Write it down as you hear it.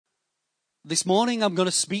This morning I'm going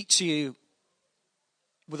to speak to you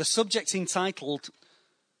with a subject entitled,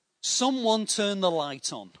 Someone Turn the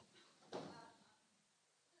Light On.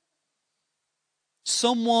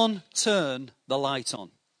 Someone turn the light on.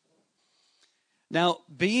 Now,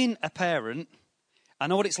 being a parent, I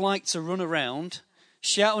know what it's like to run around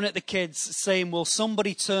shouting at the kids saying, will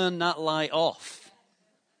somebody turn that light off?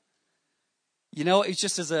 You know, it's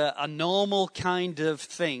just as a normal kind of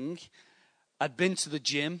thing. I'd been to the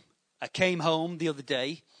gym. I came home the other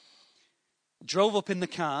day, drove up in the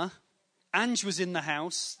car. Ange was in the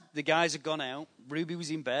house. The guys had gone out. Ruby was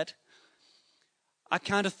in bed. I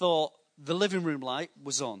kind of thought the living room light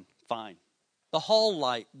was on. Fine. The hall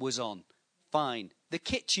light was on. Fine. The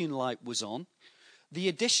kitchen light was on. The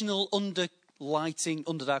additional lighting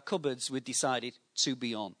under our cupboards we decided to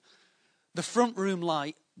be on. The front room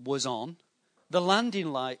light was on. The landing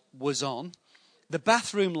light was on. The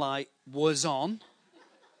bathroom light was on.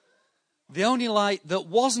 The only light that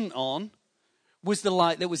wasn't on was the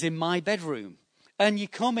light that was in my bedroom. And you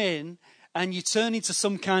come in and you turn into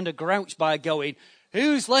some kind of grouch by going,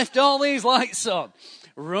 who's left all these lights on?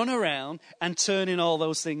 Run around and turning all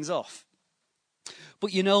those things off.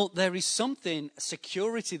 But you know, there is something,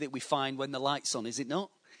 security that we find when the light's on, is it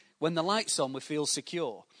not? When the light's on, we feel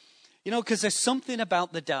secure. You know, because there's something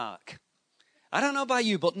about the dark. I don't know about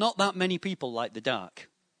you, but not that many people like the dark.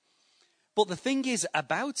 But the thing is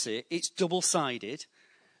about it, it's double-sided.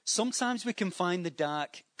 Sometimes we can find the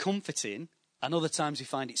dark comforting, and other times we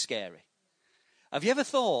find it scary. Have you ever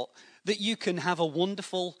thought that you can have a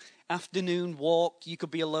wonderful afternoon walk? You could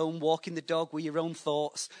be alone walking the dog with your own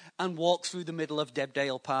thoughts and walk through the middle of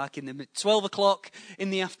Debdale Park in the 12 o'clock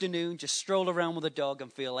in the afternoon, just stroll around with a dog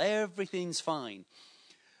and feel everything's fine.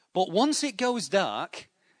 But once it goes dark,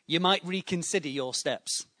 you might reconsider your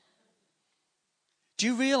steps. Do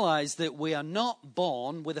you realize that we are not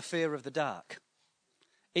born with a fear of the dark?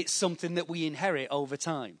 It's something that we inherit over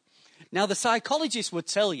time. Now, the psychologists would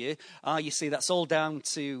tell you, you see, that's all down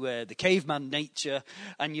to the caveman nature,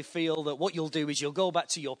 and you feel that what you'll do is you'll go back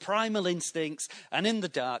to your primal instincts, and in the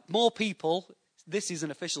dark, more people, this is an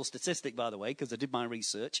official statistic, by the way, because I did my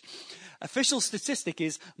research. Official statistic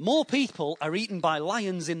is more people are eaten by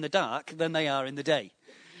lions in the dark than they are in the day.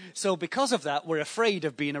 So because of that, we're afraid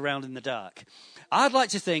of being around in the dark. I'd like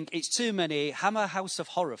to think it's too many Hammer House of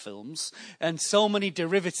Horror films and so many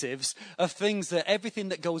derivatives of things that everything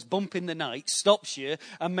that goes bump in the night stops you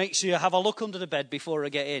and makes you have a look under the bed before I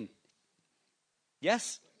get in.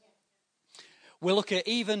 Yes? We'll look at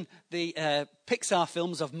even the Pixar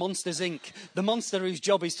films of Monsters, Inc. The monster whose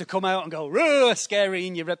job is to come out and go, scary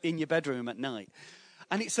in your bedroom at night.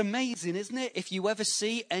 And it's amazing, isn't it? If you ever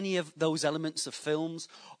see any of those elements of films,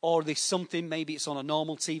 or there's something, maybe it's on a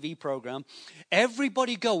normal TV program,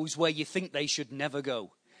 everybody goes where you think they should never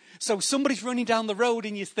go. So somebody's running down the road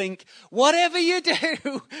and you think, whatever you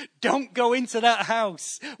do, don't go into that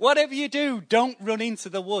house. Whatever you do, don't run into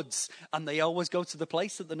the woods. And they always go to the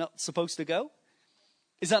place that they're not supposed to go.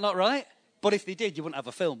 Is that not right? But if they did, you wouldn't have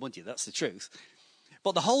a film, would you? That's the truth.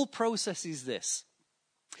 But the whole process is this.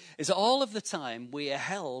 Is that all of the time we are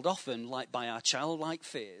held often like by our childlike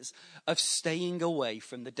fears of staying away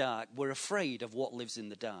from the dark. We're afraid of what lives in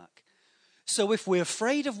the dark. So if we're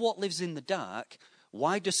afraid of what lives in the dark,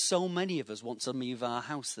 why do so many of us want to move our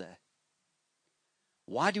house there?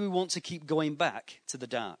 Why do we want to keep going back to the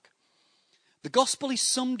dark? The gospel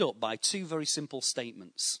is summed up by two very simple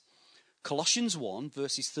statements. Colossians 1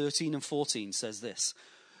 verses 13 and 14 says this.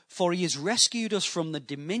 For he has rescued us from the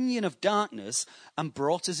dominion of darkness and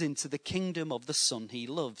brought us into the kingdom of the Son he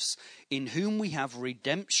loves, in whom we have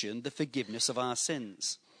redemption, the forgiveness of our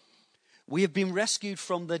sins. We have been rescued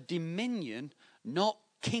from the dominion, not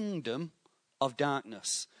kingdom, of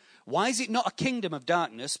darkness. Why is it not a kingdom of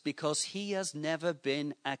darkness? Because he has never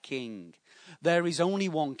been a king. There is only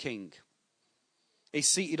one king. He's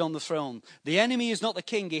seated on the throne. The enemy is not the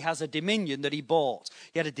king. He has a dominion that he bought.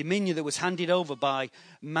 He had a dominion that was handed over by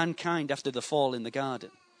mankind after the fall in the garden.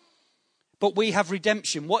 But we have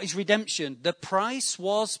redemption. What is redemption? The price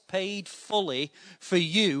was paid fully for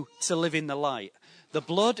you to live in the light. The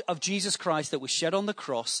blood of Jesus Christ that was shed on the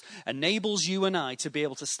cross enables you and I to be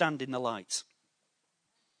able to stand in the light.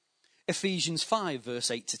 Ephesians 5 verse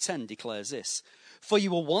 8 to 10 declares this. For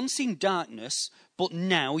you were once in darkness, but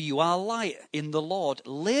now you are light in the Lord.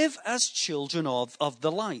 Live as children of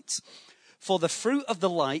the light. For the fruit of the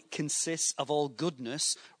light consists of all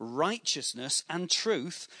goodness, righteousness, and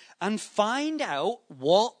truth, and find out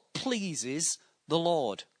what pleases the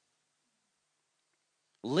Lord.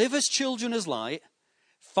 Live as children as light,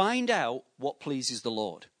 find out what pleases the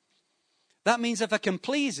Lord. That means if I can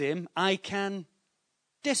please him, I can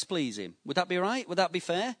displease him. Would that be right? Would that be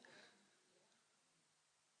fair?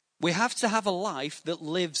 We have to have a life that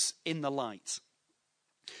lives in the light.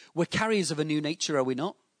 We're carriers of a new nature, are we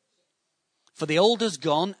not? For the old has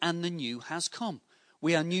gone and the new has come.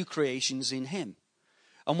 We are new creations in him.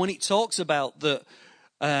 And when it talks about that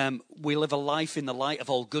we live a life in the light of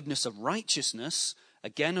all goodness of righteousness,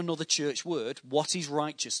 again another church word, what is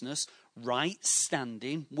righteousness? Right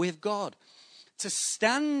standing with God. To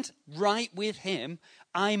stand right with him,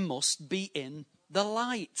 I must be in the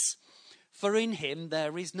light. For in him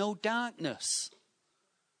there is no darkness.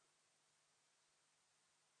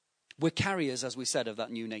 We're carriers, as we said, of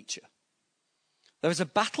that new nature. There is a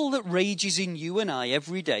battle that rages in you and I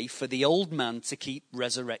every day for the old man to keep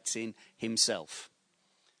resurrecting himself.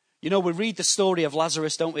 You know, we read the story of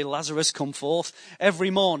Lazarus, don't we? Lazarus, come forth.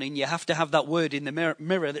 Every morning you have to have that word in the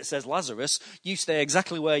mirror that says, Lazarus, you stay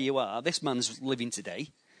exactly where you are. This man's living today.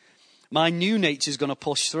 My new nature is going to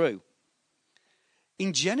push through.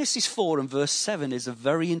 In Genesis 4 and verse 7 is a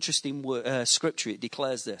very interesting scripture. It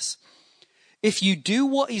declares this. If you do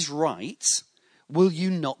what is right, will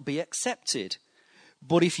you not be accepted?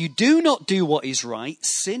 But if you do not do what is right,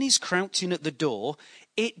 sin is crouching at the door.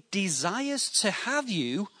 It desires to have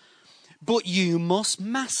you, but you must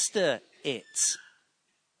master it.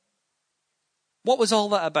 What was all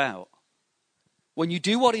that about? When you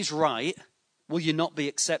do what is right, will you not be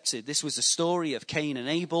accepted? This was the story of Cain and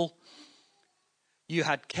Abel. You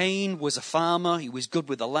had Cain was a farmer. He was good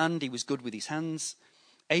with the land. He was good with his hands.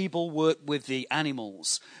 Abel worked with the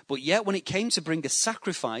animals. But yet when it came to bring a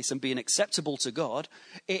sacrifice and being acceptable to God,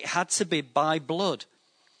 it had to be by blood.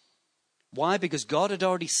 Why? Because God had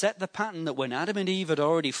already set the pattern that when Adam and Eve had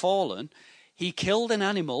already fallen, he killed an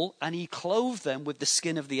animal and he clothed them with the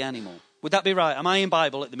skin of the animal. Would that be right? Am I in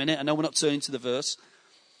Bible at the minute? I know we're not turning to the verse.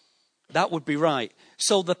 That would be right.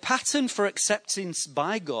 So the pattern for acceptance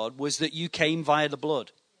by God was that you came via the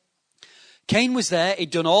blood. Cain was there,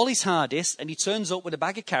 he'd done all his hardest, and he turns up with a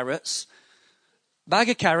bag of carrots,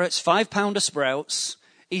 5 pound of sprouts,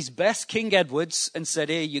 his best King Edwards, and said,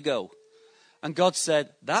 here you go. And God said,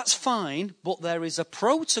 that's fine, but there is a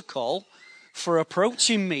protocol for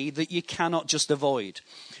approaching me that you cannot just avoid.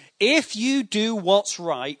 If you do what's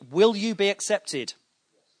right, will you be accepted?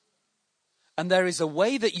 And there is a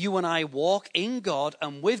way that you and I walk in God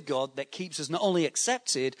and with God that keeps us not only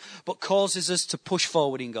accepted, but causes us to push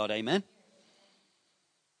forward in God. Amen?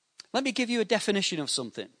 Let me give you a definition of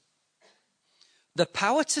something. The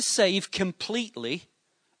power to save completely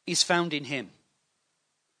is found in him.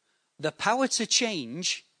 The power to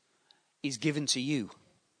change is given to you.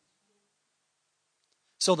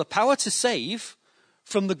 So the power to save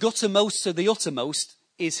from the guttermost to the uttermost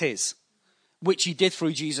is his, which he did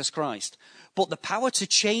through Jesus Christ. But the power to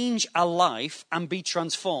change a life and be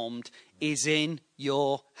transformed is in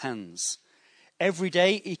your hands. Every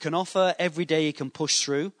day he can offer, every day he can push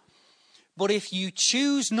through. But if you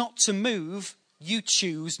choose not to move, you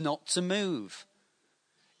choose not to move.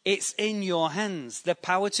 It's in your hands. The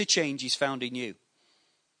power to change is found in you.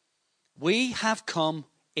 We have come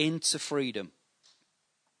into freedom.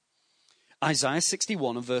 Isaiah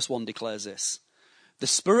 61 and verse 1 declares this. The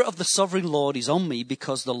Spirit of the Sovereign Lord is on me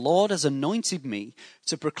because the Lord has anointed me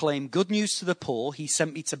to proclaim good news to the poor. He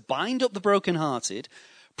sent me to bind up the brokenhearted,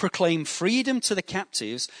 proclaim freedom to the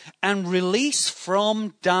captives, and release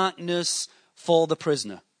from darkness for the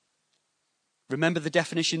prisoner. Remember the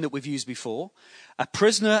definition that we've used before. A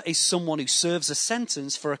prisoner is someone who serves a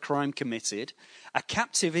sentence for a crime committed. A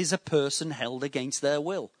captive is a person held against their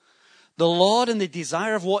will. The Lord and the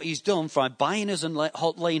desire of what he's done by buying us and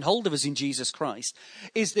laying hold of us in Jesus Christ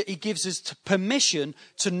is that he gives us permission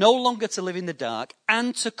to no longer to live in the dark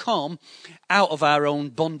and to come out of our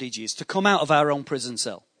own bondages, to come out of our own prison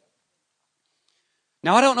cell.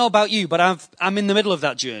 Now, I don't know about you, but I'm in the middle of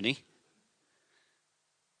that journey.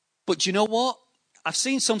 But do you know what? I've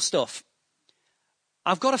seen some stuff.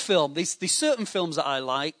 I've got a film. There's certain films that I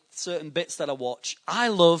like, certain bits that I watch. I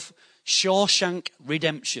love Shawshank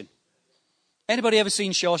Redemption. Anybody ever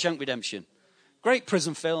seen Shawshank Redemption? Great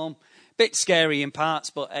prison film. Bit scary in parts,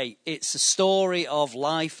 but hey, it's a story of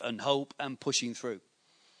life and hope and pushing through.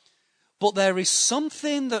 But there is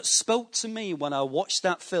something that spoke to me when I watched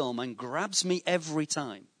that film and grabs me every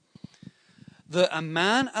time. That a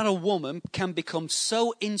man and a woman can become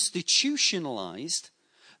so institutionalized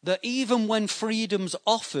that even when freedom's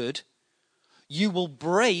offered, you will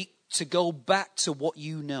break to go back to what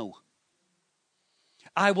you know.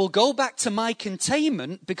 I will go back to my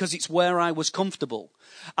containment because it's where I was comfortable.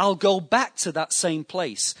 I'll go back to that same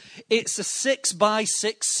place. It's a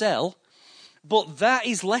 6x6 cell, but that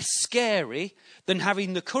is less scary than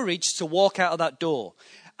having the courage to walk out of that door.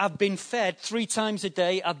 I've been fed 3 times a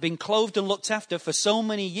day. I've been clothed and looked after for so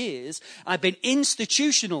many years. I've been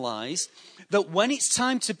institutionalized that when it's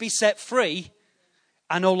time to be set free,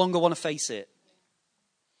 I no longer want to face it.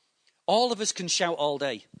 All of us can shout all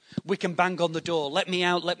day. We can bang on the door, let me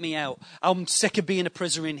out, let me out. I'm sick of being a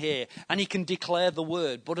prisoner in here. And he can declare the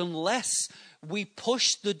word. But unless we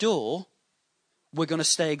push the door, we're going to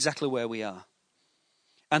stay exactly where we are.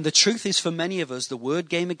 And the truth is, for many of us, the word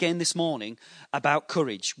came again this morning about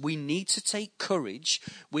courage. We need to take courage.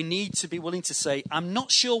 We need to be willing to say, I'm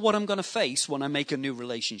not sure what I'm going to face when I make a new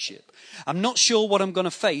relationship. I'm not sure what I'm going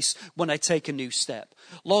to face when I take a new step.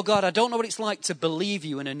 Lord God, I don't know what it's like to believe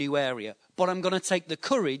you in a new area, but I'm going to take the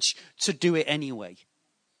courage to do it anyway.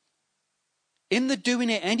 In the doing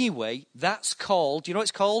it anyway, that's called, you know what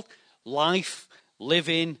it's called? Life,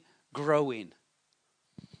 living, growing.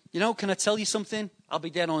 You know, can I tell you something? I'll be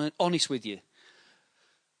dead honest with you.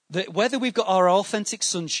 That whether we've got our authentic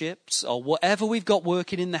sonships or whatever we've got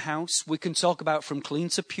working in the house, we can talk about from clean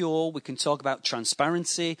to pure. We can talk about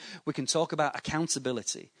transparency. We can talk about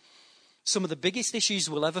accountability. Some of the biggest issues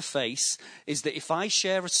we'll ever face is that if I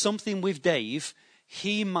share something with Dave,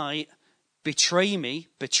 he might betray me,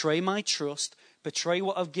 betray my trust, betray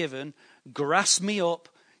what I've given, grasp me up,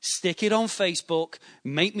 stick it on Facebook,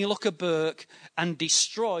 make me look a Burke, and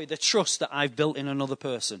destroy the trust that I've built in another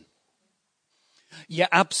person. You're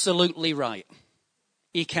absolutely right.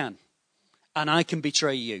 He can. And I can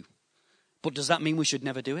betray you. But does that mean we should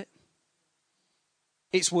never do it?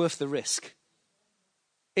 It's worth the risk.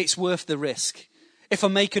 It's worth the risk. If I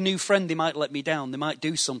make a new friend, they might let me down. They might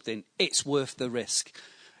do something. It's worth the risk.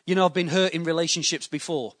 You know, I've been hurt in relationships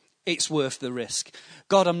before. It's worth the risk.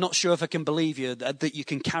 God, I'm not sure if I can believe you, that you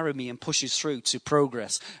can carry me and push us through to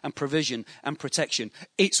progress and provision and protection.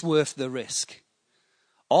 It's worth the risk.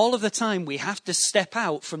 All of the time we have to step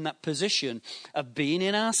out from that position of being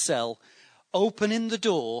in our cell, opening the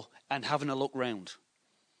door and having a look round.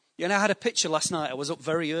 You know, I had a picture last night. I was up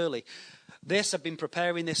very early. I've been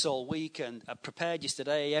preparing this all week, and I prepared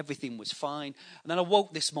yesterday. Everything was fine. And then I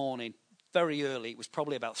woke this morning very early. It was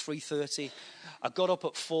probably about 3:30. I got up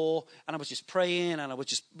at 4 and I was just praying, and I was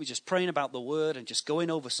just praying about the word and just going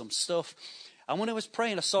over some stuff. And when I was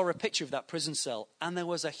praying, I saw a picture of that prison cell, and there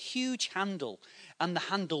was a huge handle, and the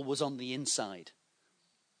handle was on the inside.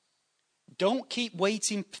 Don't keep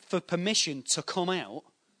waiting for permission to come out.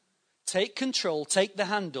 Take control, take the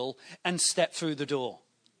handle, and step through the door.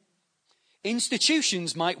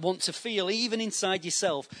 Institutions might want to feel, even inside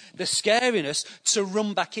yourself, the scariness to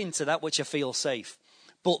run back into that which I feel safe.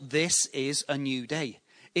 But this is a new day.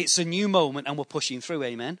 It's a new moment, and we're pushing through,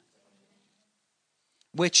 amen?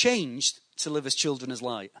 We're changed to live as children as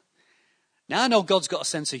light. Now, I know God's got a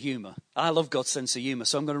sense of humour. I love God's sense of humour,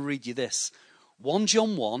 so I'm going to read you this. 1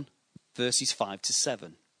 John 1, verses 5 to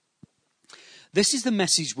 7. This is the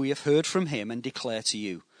message we have heard from him and declare to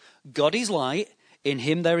you. God is light. In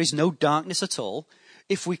him there is no darkness at all.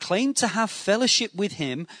 If we claim to have fellowship with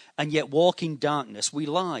him and yet walk in darkness, we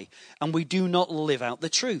lie and we do not live out the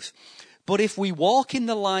truth. But if we walk in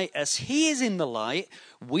the light as he is in the light,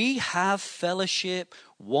 we have fellowship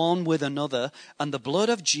one with another, and the blood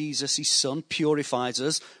of Jesus, his son, purifies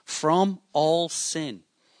us from all sin.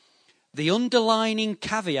 The underlining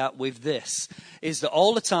caveat with this is that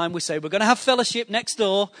all the time we say, we're going to have fellowship next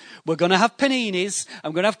door. We're going to have paninis.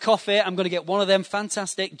 I'm going to have coffee. I'm going to get one of them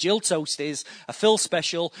fantastic Jill Toasties, a Phil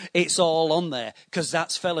special. It's all on there because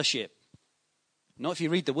that's fellowship. Not if you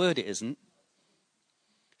read the word, it isn't.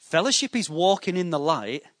 Fellowship is walking in the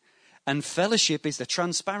light, and fellowship is the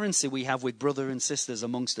transparency we have with brother and sisters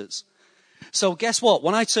amongst us. So guess what?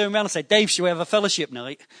 When I turn around and say, Dave, should we have a fellowship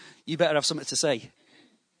night? You better have something to say.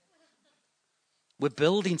 We're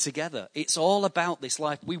building together. It's all about this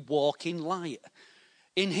life. We walk in light.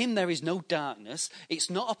 In him there is no darkness. It's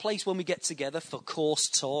not a place when we get together for coarse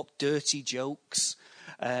talk, dirty jokes,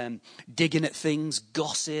 digging at things,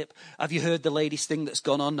 gossip. Have you heard the latest thing that's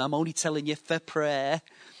gone on? I'm only telling you for prayer.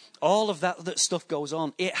 All of that stuff goes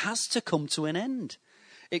on. It has to come to an end.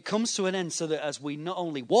 It comes to an end so that as we not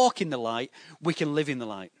only walk in the light, we can live in the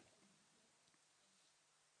light.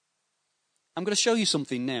 I'm going to show you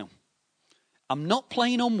something now. I'm not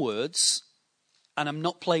playing on words, and I'm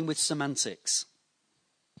not playing with semantics.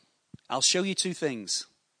 I'll show you two things.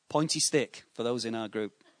 Pointy stick for those in our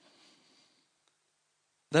group.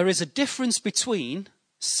 There is a difference between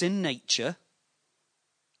sin nature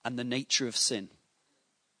and the nature of sin.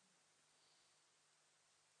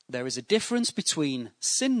 There is a difference between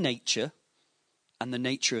sin nature and the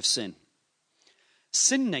nature of sin.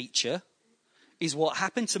 Sin nature is what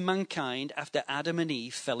happened to mankind after Adam and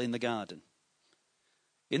Eve fell in the garden.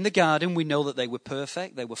 In the garden, we know that they were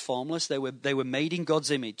perfect, they were formless, they were made in God's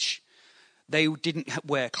image. They didn't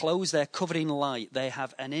wear clothes, they're covered in light. They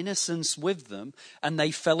have an innocence with them, and they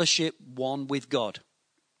fellowship one with God.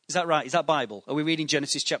 Is that right? Is that Bible? Are we reading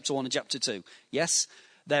Genesis chapter 1 and chapter 2? Yes,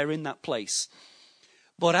 they're in that place.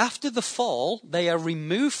 But after the fall, they are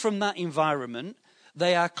removed from that environment.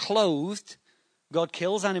 They are clothed. God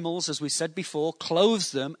kills animals, as we said before,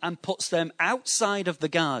 clothes them and puts them outside of the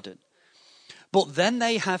garden. But then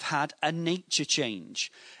they have had a nature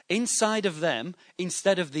change. Inside of them,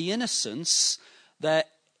 instead of the innocence, their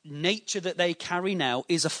nature that they carry now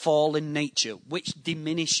is a fallen nature, which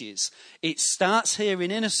diminishes. It starts here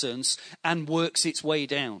in innocence and works its way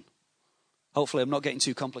down. Hopefully I'm not getting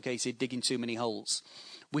too complicated, digging too many holes.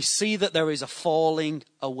 We see that there is a falling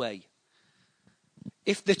away.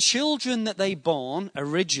 If the children that they born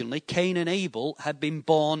originally, Cain and Abel, had been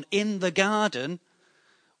born in the garden,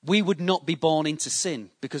 we would not be born into sin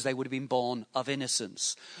because they would have been born of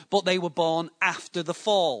innocence. But they were born after the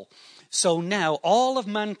fall. So now all of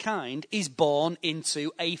mankind is born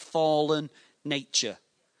into a fallen nature,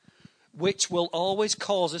 which will always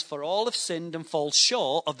cause us, for all have sinned and fall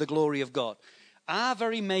short of the glory of God. Our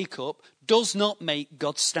very makeup does not make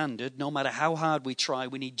God's standard. No matter how hard we try,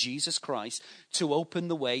 we need Jesus Christ to open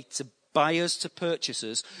the way, to buy us, to purchase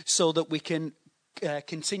us, so that we can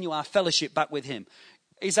continue our fellowship back with him.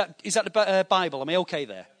 Is that the Bible? Am I okay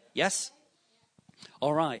there? Yes?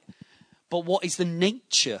 All right. But what is the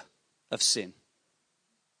nature of sin?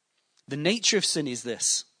 The nature of sin is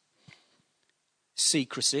this: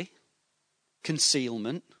 secrecy,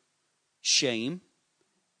 concealment, shame,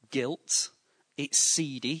 guilt. It's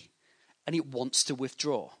seedy, and it wants to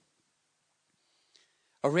withdraw.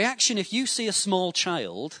 A reaction, if you see a small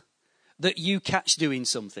child that you catch doing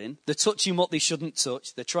something, they're touching what they shouldn't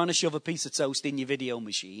touch, they're trying to shove a piece of toast in your video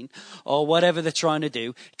machine, or whatever they're trying to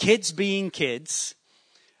do, kids being kids,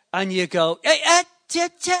 and you go, hey,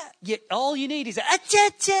 all you need is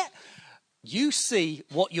you see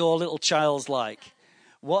what your little child's like.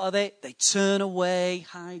 What are they? They turn away,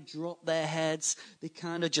 hide, drop their heads. They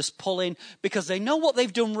kind of just pull in because they know what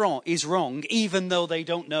they've done wrong is wrong, even though they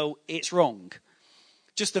don't know it's wrong.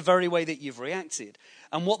 Just the very way that you've reacted.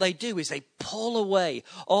 And what they do is they pull away.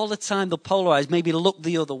 All the time they'll polarize, maybe look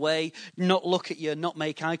the other way, not look at you, not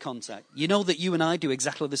make eye contact. You know that you and I do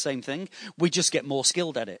exactly the same thing. We just get more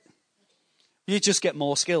skilled at it. You just get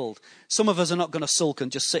more skilled. Some of us are not going to sulk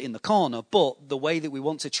and just sit in the corner, but the way that we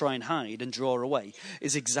want to try and hide and draw away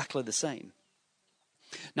is exactly the same.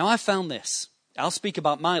 Now, I found this. I'll speak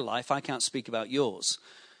about my life. I can't speak about yours.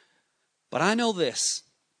 But I know this,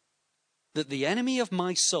 that the enemy of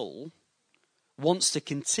my soul wants to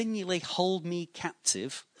continually hold me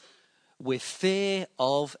captive with fear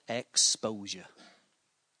of exposure.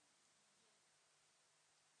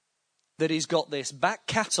 That he's got this back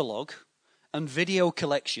catalogue and video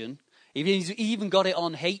collection. He's even got it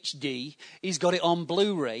on HD. He's got it on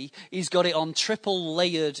Blu-ray. He's got it on triple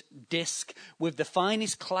layered disc with the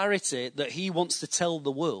finest clarity that he wants to tell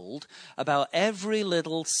the world about every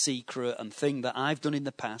little secret and thing that I've done in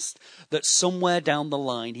the past, that somewhere down the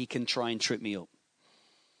line he can try and trip me up.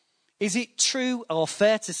 Is it true or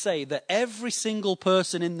fair to say that every single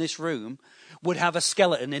person in this room would have a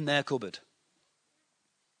skeleton in their cupboard?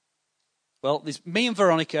 Well, there's me and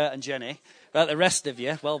Veronica and Jenny. But the rest of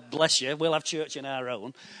you, well, bless you, we'll have church in our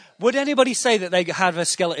own. Would anybody say that they have a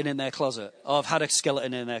skeleton in their closet, or have had a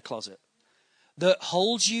skeleton in their closet, that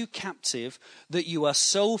holds you captive, that you are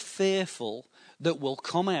so fearful that will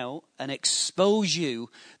come out and expose you,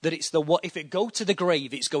 that it's the what? If it go to the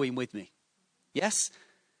grave, it's going with me. Yes?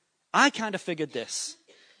 I kind of figured this.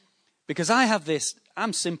 Because I have this,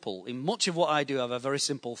 I'm simple. In much of what I do, I have a very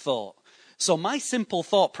simple thought. So my simple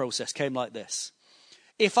thought process came like this.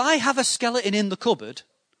 If I have a skeleton in the cupboard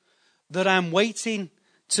that I'm waiting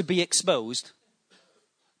to be exposed,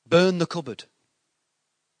 burn the cupboard.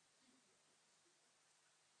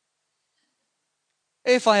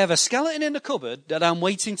 If I have a skeleton in the cupboard that I'm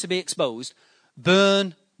waiting to be exposed,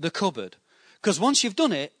 burn the cupboard. Because once you've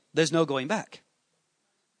done it, there's no going back.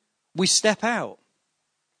 We step out.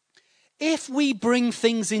 If we bring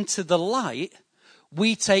things into the light,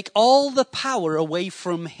 we take all the power away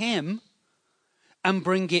from him and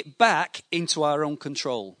bring it back into our own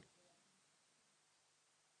control.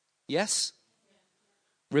 Yes?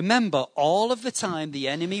 Remember, all of the time the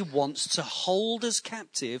enemy wants to hold us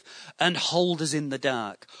captive and hold us in the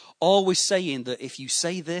dark. Always saying that if you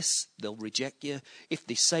say this, they'll reject you. If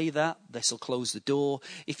they say that, this will close the door.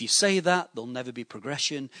 If you say that, there'll never be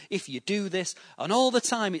progression. If you do this, and all the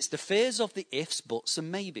time it's the fears of the ifs, buts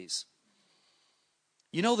and maybes.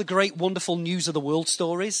 You know the great, wonderful news of the world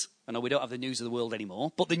stories? I know we don't have the news of the world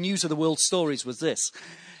anymore, but the news of the world stories was this.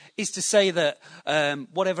 Is to say that,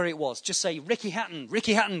 whatever it was, just say Ricky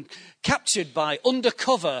Hatton captured by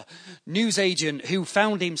undercover newsagent who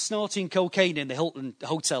found him snorting cocaine in the Hilton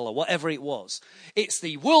Hotel or whatever it was. It's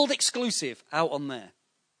the world exclusive out on there.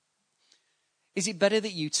 Is it better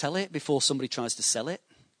that you tell it before somebody tries to sell it?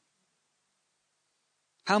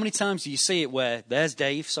 How many times do you see it where there's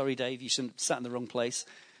Dave, sorry Dave, you shouldn't have sat in the wrong place.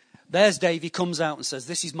 There's Dave, he comes out and says,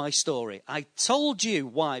 this is my story. I told you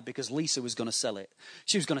why, because Lisa was going to sell it.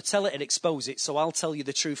 She was going to tell it and expose it, so I'll tell you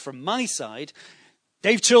the truth from my side.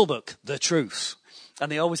 Dave Chilbuck, the truth. And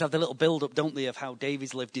they always have the little build-up, don't they, of how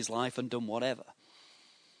David's lived his life and done whatever.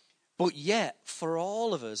 But yet, for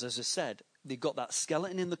all of us, as I said, they've got that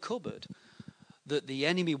skeleton in the cupboard that the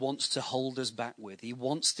enemy wants to hold us back with. He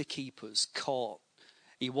wants to keep us caught.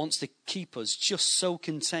 He wants to keep us just so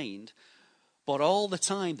contained. But all the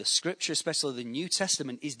time, the scripture, especially the New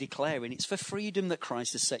Testament, is declaring it's for freedom that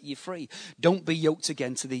Christ has set you free. Don't be yoked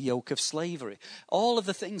again to the yoke of slavery. All of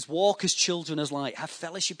the things, walk as children as light, have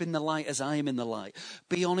fellowship in the light as I am in the light.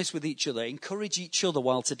 Be honest with each other, encourage each other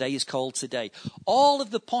while today is called today. All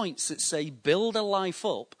of the points that say build a life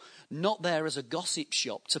up, not there as a gossip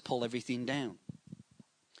shop to pull everything down.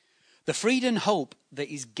 The freedom and hope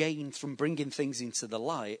that is gained from bringing things into the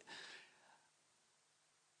light,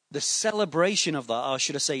 the celebration of that, or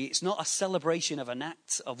should I say, it's not a celebration of an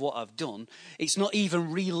act of what I've done. It's not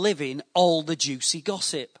even reliving all the juicy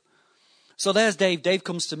gossip. So there's Dave. Dave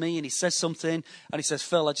comes to me and he says something and he says,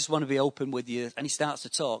 Phil, I just want to be open with you. And he starts to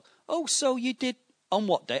talk. Oh, so you did on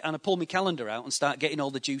what day? And I pull my calendar out and start getting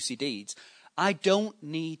all the juicy deeds. I don't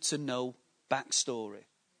need to know backstory.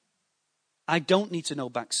 I don't need to know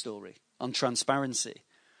backstory on transparency.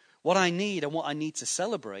 What I need and what I need to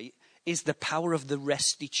celebrate is the power of the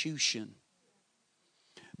restitution.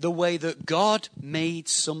 The way that God made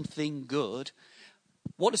something good.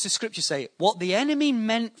 What does the scripture say? What the enemy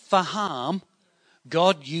meant for harm,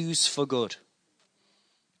 God used for good.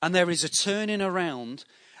 And there is a turning around,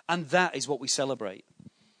 and that is what we celebrate.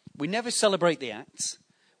 We never celebrate the acts.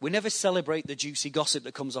 We never celebrate the juicy gossip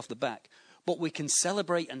that comes off the back. But we can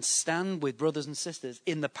celebrate and stand with brothers and sisters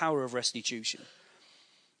in the power of restitution.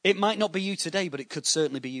 It might not be you today, but it could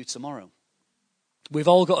certainly be you tomorrow. We've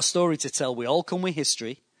all got a story to tell. We all come with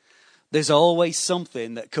history. There's always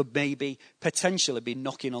something that could maybe potentially be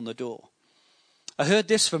knocking on the door. I heard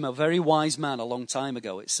this from a very wise man a long time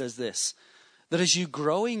ago. It says this, that as you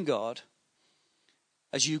grow in God,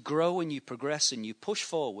 as you grow and you progress and you push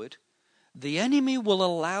forward, the enemy will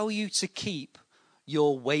allow you to keep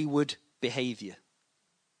your wayward behavior.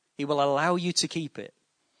 He will allow you to keep it.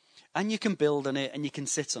 And you can build on it and you can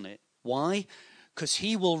sit on it. Why? Because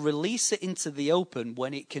he will release it into the open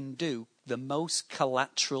when it can do the most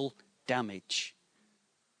collateral damage.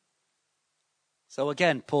 So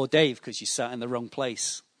again, poor Dave, because you sat in the wrong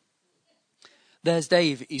place. There's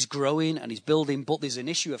Dave, he's growing and he's building, but there's an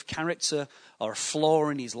issue of character or a flaw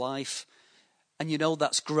in his life. And you know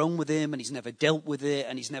that's grown with him and he's never dealt with it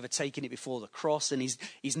and he's never taken it before the cross and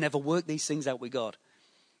he's never worked these things out with God.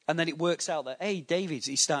 And then it works out that, hey,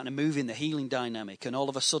 he's starting to move in the healing dynamic. And all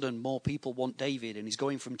of a sudden, more people want David. And he's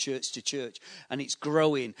going from church to church. And it's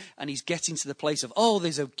growing. And he's getting to the place of, oh,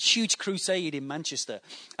 there's a huge crusade in Manchester.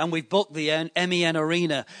 And we've booked the MEN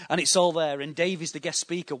Arena. And it's all there. And Dave is the guest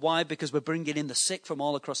speaker. Why? Because we're bringing in the sick from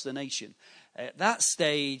all across the nation. At that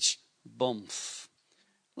stage, bump.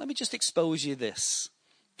 Let me just expose you this.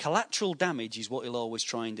 Collateral damage is what he'll always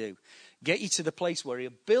try and do. Get you to the place where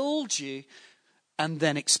he'll build you and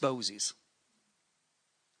then exposes.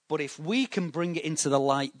 But if we can bring it into the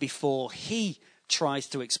light before he tries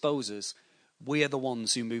to expose us, we are the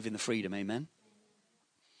ones who move in the freedom, amen?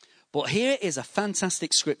 But here is a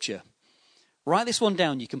fantastic scripture. Write this one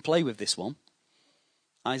down, you can play with this one.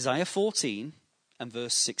 Isaiah 14 and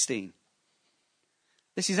verse 16.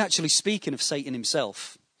 This is actually speaking of Satan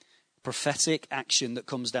himself. Prophetic action that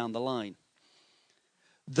comes down the line.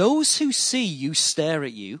 Those who see you stare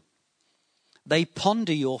at you, they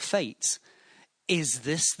ponder your fate. Is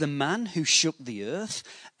this the man who shook the earth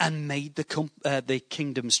and made the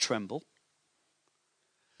kingdoms tremble?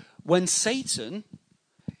 When Satan,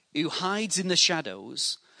 who hides in the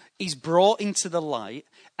shadows, is brought into the light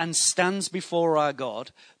and stands before our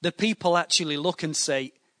God, the people actually look and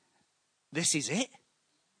say, this is it?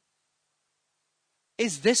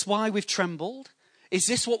 Is this why we've trembled? Is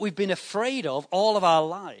this what we've been afraid of all of our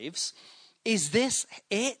lives? Is this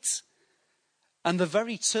it? And the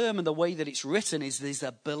very term and the way that it's written is there's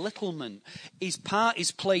a belittlement. His part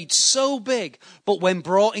is played so big, but when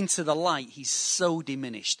brought into the light, he's so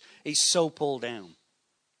diminished. He's so pulled down.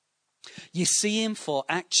 You see him for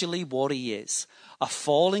actually what he is, a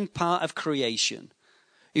falling part of creation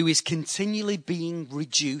who is continually being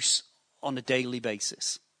reduced on a daily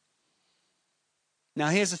basis. Now,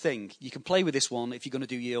 here's the thing. You can play with this one if you're going to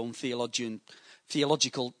do your own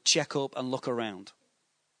theological checkup and look around.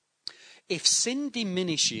 If sin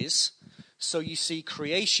diminishes, so you see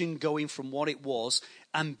creation going from what it was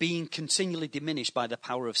and being continually diminished by the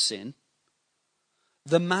power of sin,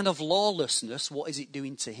 the man of lawlessness, what is it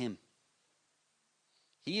doing to him?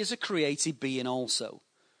 He is a created being also.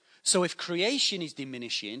 So if creation is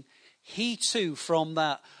diminishing, he too, from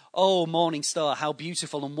that, oh, morning star, how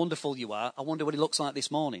beautiful and wonderful you are, I wonder what he looks like this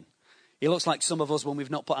morning. He looks like some of us when we've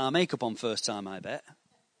not put our makeup on first time, I bet.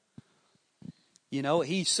 You know,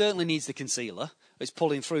 he certainly needs the concealer. It's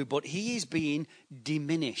pulling through, but he is being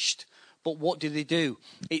diminished. But what do they do?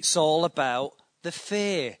 It's all about the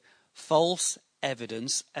fear. False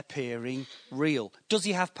evidence appearing real. Does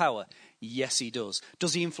he have power? Yes, he does.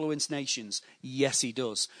 Does he influence nations? Yes, he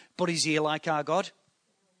does. But is he like our God?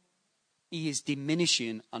 He is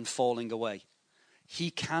diminishing and falling away.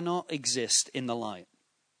 He cannot exist in the light.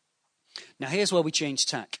 Now, here's where we change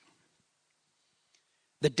tack.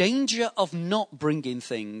 The danger of not bringing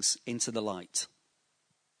things into the light.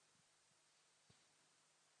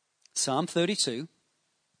 Psalm 32,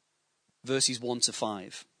 verses 1 to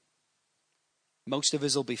 5. Most of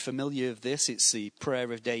us will be familiar with this. It's the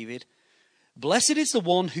prayer of David. Blessed is the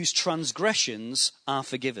one whose transgressions are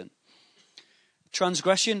forgiven.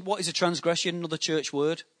 Transgression, what is a transgression? Another church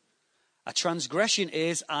word. A transgression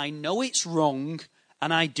is, I know it's wrong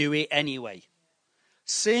and I do it anyway.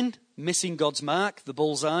 Sin, missing God's mark, the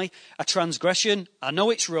bullseye. A transgression, I know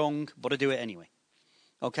it's wrong, but I do it anyway.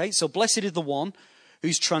 Okay, so blessed is the one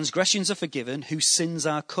whose transgressions are forgiven, whose sins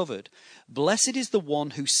are covered. Blessed is the one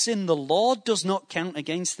whose sin the Lord does not count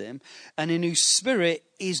against them, and in whose spirit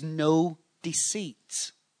is no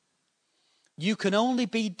deceit. You can only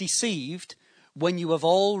be deceived when you have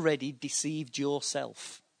already deceived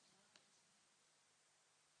yourself.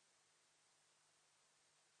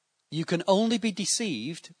 You can only be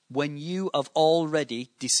deceived when you have already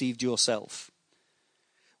deceived yourself.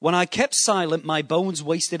 When I kept silent, my bones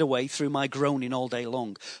wasted away through my groaning all day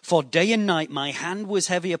long. For day and night my hand was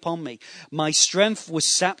heavy upon me. My strength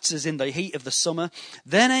was sapped as in the heat of the summer.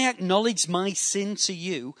 Then I acknowledged my sin to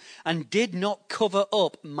you and did not cover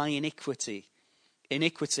up my iniquity.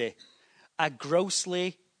 Iniquity, a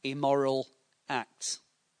grossly immoral act.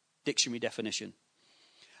 Dictionary definition.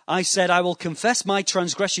 I said, I will confess my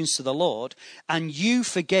transgressions to the Lord, and you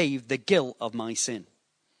forgave the guilt of my sin.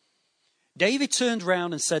 David turned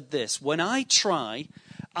round and said this, when I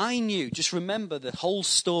knew, just remember the whole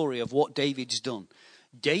story of what David's done.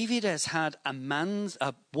 David has had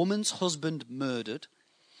a woman's husband murdered.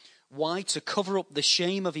 Why? To cover up the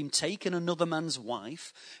shame of him taking another man's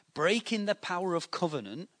wife, breaking the power of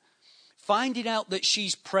covenant, finding out that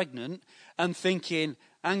she's pregnant and thinking,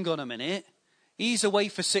 hang on a minute, he's away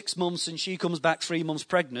for 6 months and she comes back 3 months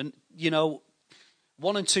pregnant. You know,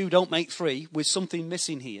 1 and 2 don't make 3, with something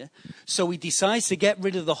missing here. So he decides to get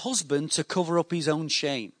rid of the husband to cover up his own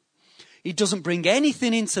shame. He doesn't bring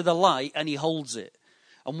anything into the light and he holds it.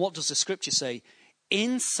 And what does the scripture say?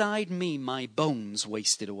 Inside me, my bones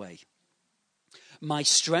wasted away. My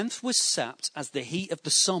strength was sapped as the heat of the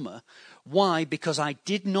summer. Why? Because I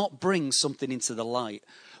did not bring something into the light.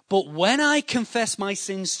 But when I confess my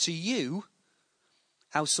sins to you,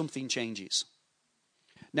 how something changes.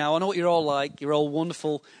 Now, I know what you're all like. You're all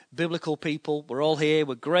wonderful, biblical people. We're all here.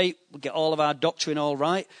 We're great. We get all of our doctrine all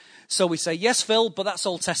right. So we say, yes, Phil, but that's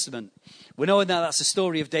Old Testament. We know that that's the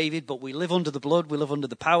story of David, but we live under the blood. We live under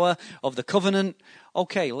the power of the covenant.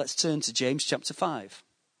 Okay, let's turn to James chapter 5.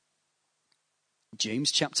 James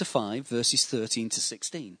chapter 5, verses 13 to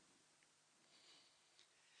 16.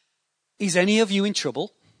 Is any of you in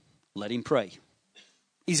trouble? Let him pray.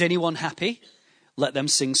 Is anyone happy? Let them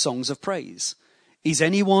sing songs of praise. Is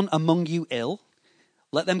anyone among you ill?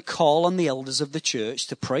 Let them call on the elders of the church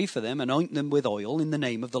to pray for them, anoint them with oil in the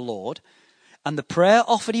name of the Lord. And the prayer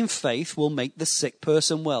offered in faith will make the sick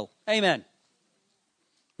person well. Amen.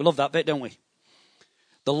 We love that bit, don't we?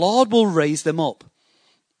 The Lord will raise them up.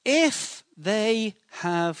 If they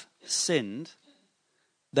have sinned,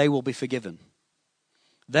 they will be forgiven.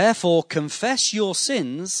 Therefore, confess your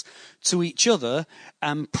sins to each other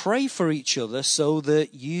and pray for each other so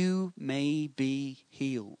that you may be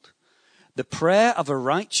healed. The prayer of a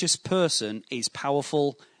righteous person is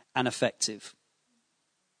powerful and effective.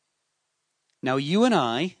 Now, you and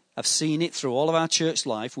I have seen it through all of our church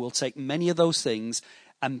life. We'll take many of those things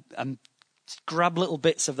and grab little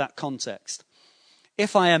bits of that context.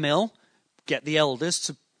 If I am ill, get the elders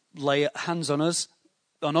to lay hands on us,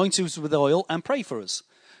 anoint us with oil, and pray for us.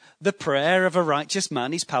 The prayer of a righteous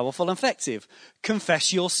man is powerful and effective.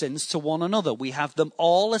 Confess your sins to one another. We have them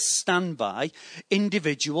all as standby,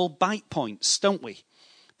 individual bite points, don't we?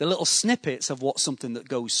 The little snippets of what's something that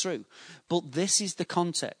goes through. But this is the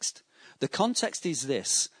context. The context is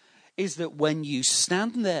this, is that when you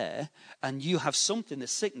stand there and you have something, the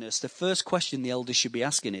sickness, the first question the elders should be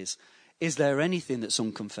asking is there anything that's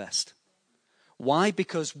unconfessed? Why?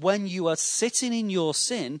 Because when you are sitting in your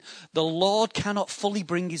sin, the Lord cannot fully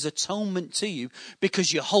bring his atonement to you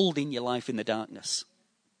because you're holding your life in the darkness.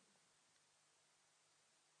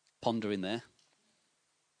 Pondering there.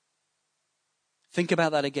 Think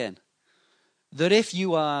about that again. That if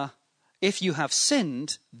you have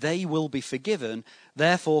sinned, they will be forgiven.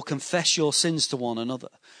 Therefore, confess your sins to one another.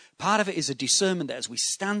 Part of it is a discernment that as we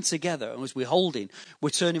stand together and as we're holding,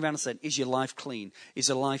 we're turning around and saying, is your life clean? Is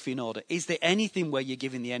your life in order? Is there anything where you're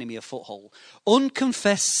giving the enemy a foothold?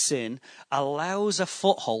 Unconfessed sin allows a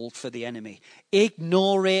foothold for the enemy.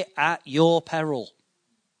 Ignore it at your peril.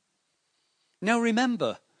 Now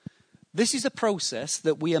remember, this is a process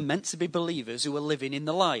that we are meant to be believers who are living in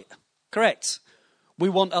the light. Correct? We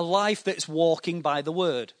want a life that's walking by the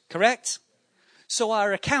word. Correct? So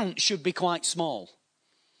our account should be quite small.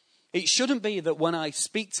 It shouldn't be that when I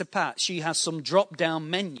speak to Pat, she has some drop-down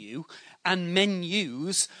menu and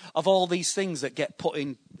menus of all these things that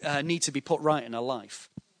need to be put right in her life.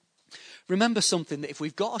 Remember something, that if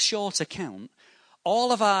we've got a short account,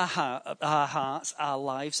 all of our hearts, our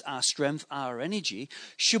lives, our strength, our energy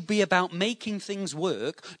should be about making things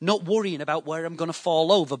work, not worrying about where I'm going to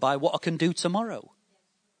fall over by what I can do tomorrow.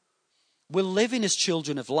 We're living as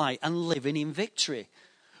children of light and living in victory.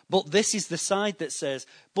 But this is the side that says,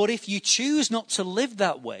 but if you choose not to live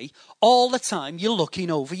that way, all the time you're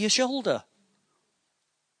looking over your shoulder.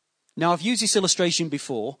 Now, I've used this illustration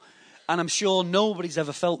before, and I'm sure nobody's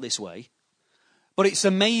ever felt this way. But it's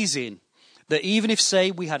amazing that even if,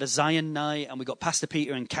 say, we had a Zion night and we got Pastor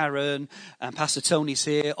Peter and Karen and Pastor Tony's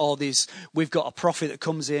here, or we've got a prophet that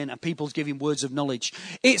comes in and people's giving words of knowledge.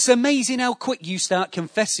 It's amazing how quick you start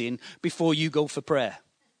confessing before you go for prayer.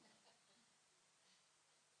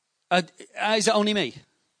 Is it only me?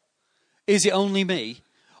 Is it only me?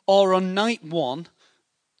 Or on night one,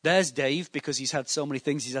 there's Dave, because he's had so many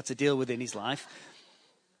things he's had to deal with in his life.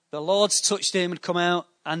 The Lord's touched him and come out,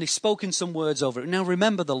 and he's spoken some words over it. Now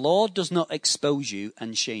remember, the Lord does not expose you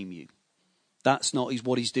and shame you. That's not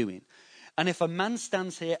what he's doing. And if a man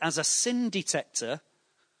stands here as a sin detector,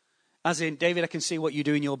 as in, David, I can see what you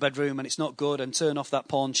do in your bedroom and it's not good, and turn off that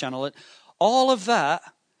porn channel, all of that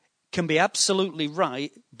can be absolutely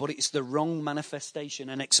right, but it's the wrong manifestation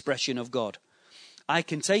and expression of God. I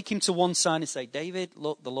can take him to one side and say, David,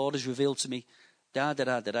 look, the Lord has revealed to me,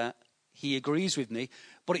 He agrees with me,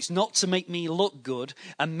 but it's not to make me look good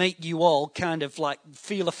and make you all kind of like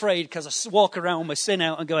feel afraid because I walk around with my sin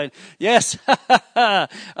out and going, yes, I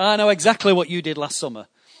know exactly what you did last summer.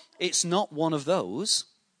 It's not one of those,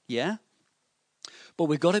 yeah? But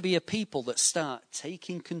we've got to be a people that start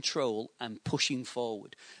taking control and pushing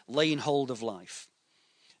forward, laying hold of life.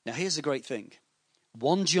 Now, here's the great thing.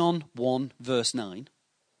 1 John 1 verse 9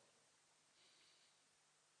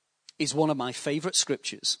 is one of my favorite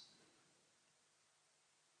scriptures.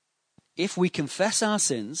 If we confess our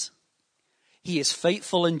sins, he is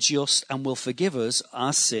faithful and just and will forgive us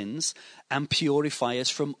our sins and purify us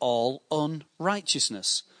from all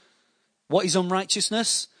unrighteousness. What is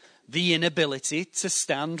unrighteousness? The inability to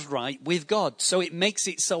stand right with God. So it makes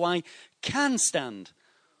it so I can stand.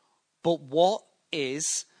 But what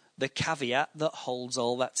is the caveat that holds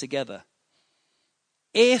all that together?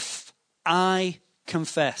 If I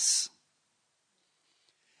confess.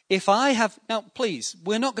 If I have, now please,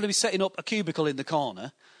 we're not going to be setting up a cubicle in the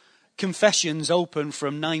corner. Confessions open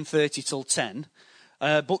from 9:30 till 10.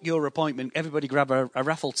 Book your appointment. Everybody grab a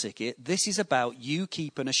raffle ticket. This is about you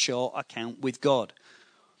keeping a short account with God.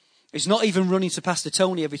 It's not even running to Pastor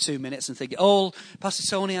Tony every 2 minutes and thinking, oh, Pastor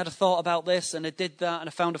Tony had a thought about this and I did that and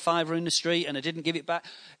I found a $5 in the street and I didn't give it back.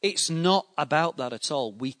 It's not about that at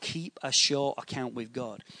all. We keep a short account with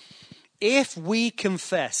God. If we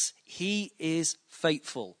confess, he is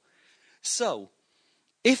faithful. So,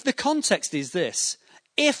 if the context is this,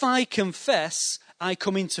 if I confess, I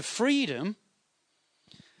come into freedom,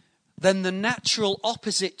 then the natural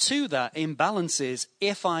opposite to that imbalance is,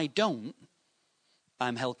 if I don't,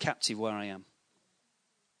 I'm held captive where I am.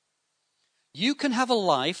 You can have a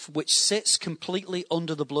life which sits completely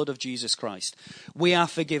under the blood of Jesus Christ. We are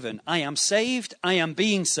forgiven. I am saved. I am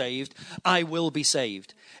being saved. I will be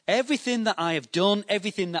saved. Everything that I have done,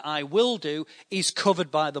 everything that I will do is covered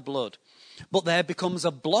by the blood. But there becomes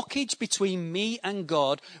a blockage between me and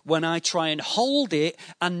God when I try and hold it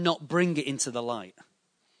and not bring it into the light.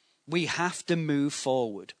 We have to move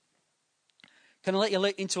forward. Can I let you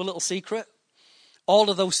into a little secret? All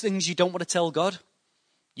of those things you don't want to tell God,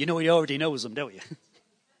 you know he already knows them, don't you?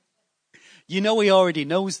 You know he already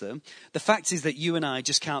knows them. The fact is that you and I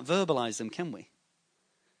just can't verbalize them, can we?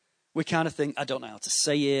 We kind of think, I don't know how to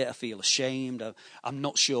say it, I feel ashamed, I'm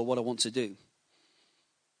not sure what I want to do.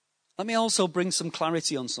 Let me also bring some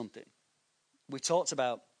clarity on something. We talked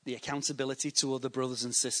about the accountability to other brothers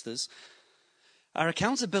and sisters. Our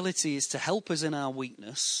accountability is to help us in our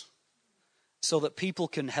weakness so that people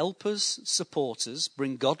can help us, support us,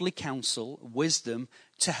 bring godly counsel, wisdom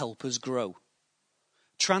to help us grow.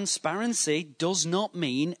 Transparency does not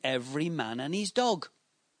mean every man and his dog.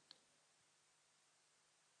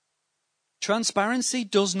 Transparency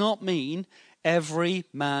does not mean every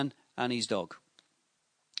man and his dog.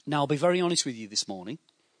 Now, I'll be very honest with you this morning.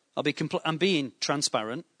 I'm being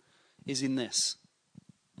transparent, is in this.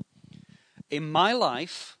 In my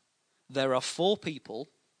life, there are 4 people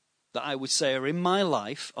that I would say are in my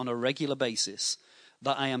life on a regular basis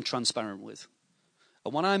that I am transparent with.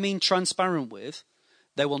 And when I mean transparent with,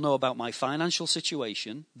 they will know about my financial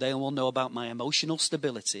situation. They will know about my emotional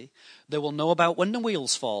stability. They will know about when the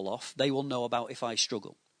wheels fall off. They will know about if I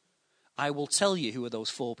struggle. I will tell you who those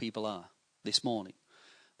 4 people are this morning.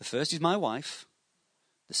 The first is my wife.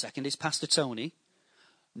 The second is Pastor Tony.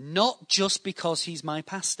 Not just because he's my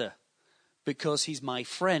pastor, because he's my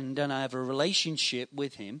friend and I have a relationship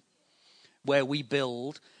with him where we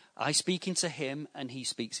build. I speak into him and he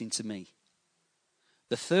speaks into me.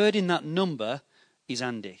 The third in that number is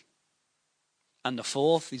Andy. And the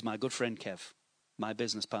fourth is my good friend Kev, my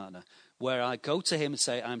business partner, where I go to him and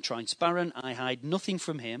say, I'm transparent. I hide nothing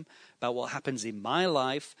from him about what happens in my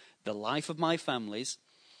life, the life of my families.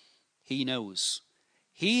 He knows.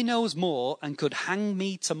 He knows more and could hang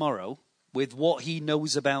me tomorrow with what he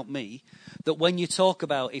knows about me, that when you talk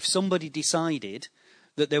about if somebody decided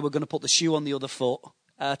that they were going to put the shoe on the other foot,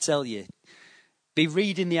 I tell you, be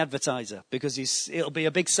reading the Advertiser, because it'll be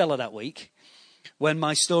a big seller that week when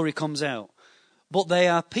my story comes out. But they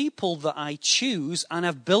are people that I choose and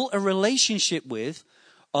have built a relationship with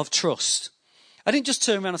of trust. I didn't just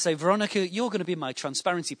turn around and say, Veronica, you're going to be my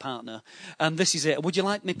transparency partner, and this is it. Would you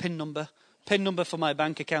like my PIN number? PIN number for my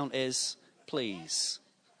bank account is, please.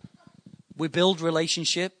 We build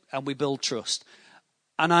relationship and we build trust.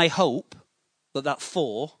 And I hope that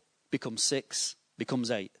 4 becomes 6, becomes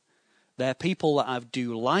 8. They're people that I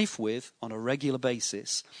do life with on a regular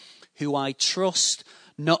basis, who I trust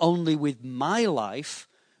not only with my life,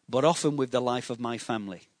 but often with the life of my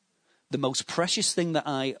family. The most precious thing that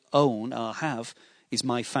I own or have is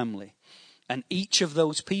my family. And each of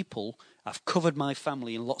those people, I've covered my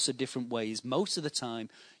family in lots of different ways. Most of the time,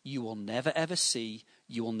 you will never ever see,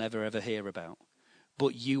 you will never ever hear about.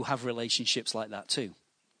 But you have relationships like that too.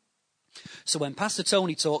 So when Pastor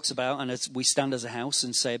Tony talks about, and as we stand as a house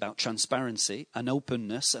and say about transparency and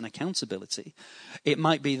openness and accountability, it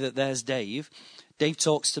might be that there's Dave. Dave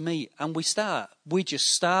talks to me and we just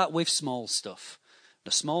start with small stuff.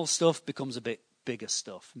 The small stuff becomes a bit bigger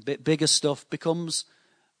stuff. A bit bigger stuff becomes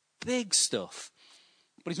big stuff.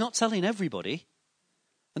 But he's not telling everybody.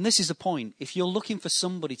 And this is the point. If you're looking for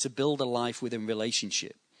somebody to build a life within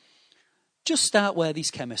relationship, just start where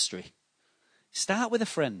there's chemistry. Start with a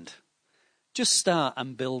friend. Just start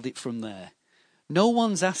and build it from there. No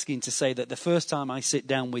one's asking to say that the first time I sit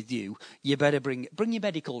down with you, you better bring your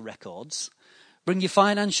medical records, bring your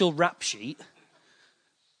financial rap sheet.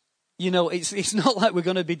 You know, it's not like we're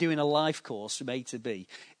going to be doing a life course from A to B.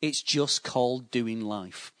 It's just called doing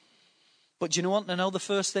life. But do you know what? I know the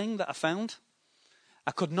first thing that I found?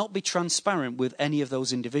 I could not be transparent with any of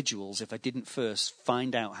those individuals if I didn't first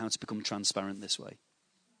find out how to become transparent this way.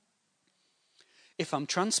 If I'm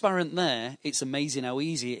transparent there, it's amazing how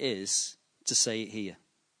easy it is to say it here.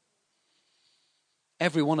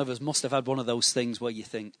 Every one of us must have had one of those things where you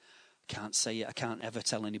think, I can't say it, I can't ever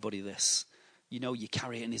tell anybody this. You know, you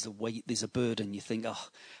carry it and there's a weight, there's a burden. You think, oh,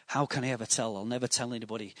 how can I ever tell? I'll never tell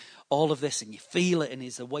anybody. All of this, and you feel it and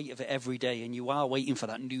there's the weight of it every day. And you are waiting for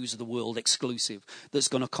that news of the world exclusive that's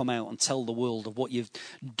going to come out and tell the world of what you've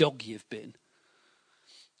been.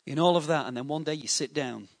 In all of that, and then one day you sit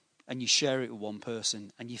down and you share it with one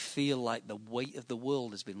person and you feel like the weight of the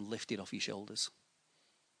world has been lifted off your shoulders.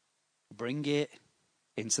 Bring it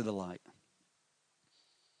into the light.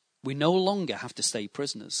 We no longer have to stay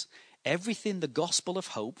prisoners. Everything the gospel of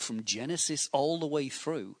hope from Genesis all the way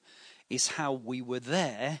through is how we were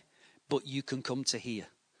there, but you can come to here.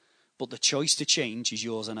 But the choice to change is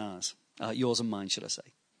yours and ours. Yours and mine, should I say.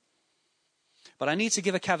 But I need to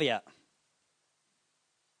give a caveat.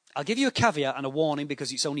 I'll give you a caveat and a warning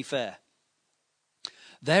because it's only fair.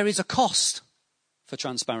 There is a cost for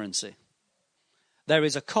transparency. There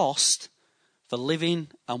is a cost for living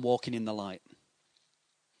and walking in the light.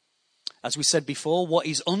 As we said before, what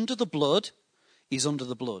is under the blood is under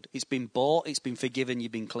the blood. It's been bought, it's been forgiven,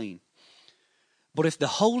 you've been clean. But if the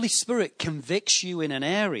Holy Spirit convicts you in an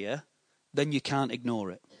area, then you can't ignore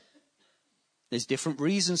it. There's different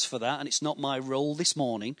reasons for that, and it's not my role this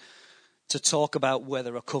morning to talk about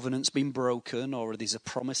whether a covenant's been broken or there's a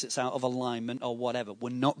promise that's out of alignment or whatever.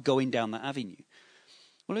 We're not going down that avenue.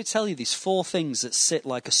 Well, let me tell you these 4 things that sit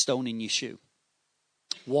like a stone in your shoe.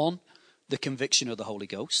 1, the conviction of the Holy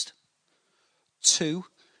Ghost. 2,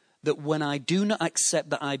 that when I do not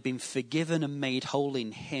accept that I've been forgiven and made whole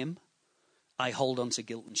in him, I hold on to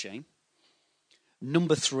guilt and shame.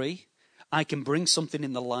 3, I can bring something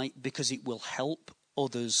in the light because it will help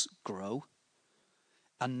others grow.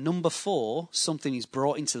 And 4, something is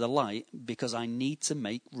brought into the light because I need to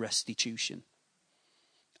make restitution.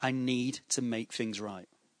 I need to make things right.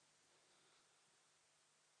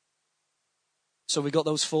 So we got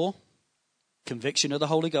those 4. Conviction of the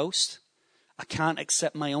Holy Ghost. I can't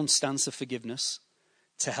accept my own stance of forgiveness.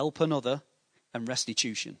 To help another. And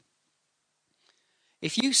restitution.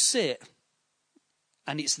 If you sit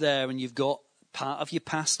and it's there and you've got part of your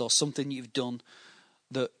past or something you've done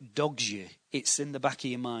that dogs you, it's in the back of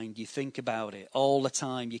your mind, you think about it all the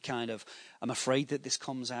time, you kind of, I'm afraid that this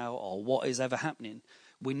comes out or what is ever happening,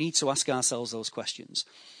 we need to ask ourselves those questions.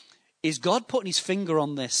 Is God putting his finger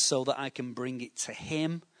on this so that I can bring it to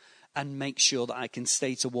him and make sure that I can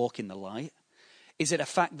stay to walk in the light? Is it a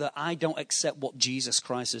fact that I don't accept what Jesus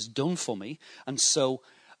Christ has done for me, and so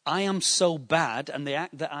I am so bad and the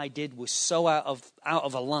act that I did was so out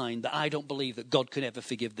of a line that I don't believe that God can ever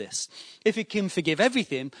forgive this? If he can forgive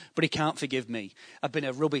everything, but he can't forgive me. I've been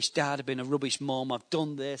a rubbish dad, I've been a rubbish mom, I've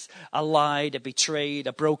done this, I lied, I betrayed,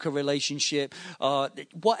 I broke a relationship.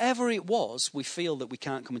 Whatever it was, we feel that we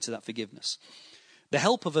can't come into that forgiveness. The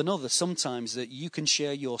help of another, sometimes that you can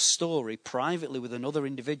share your story privately with another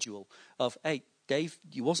individual of, hey, Dave,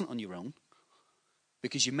 you wasn't on your own.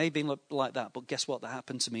 Because you may be like that, but guess what? That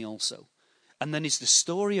happened to me also. And then it's the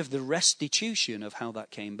story of the restitution of how that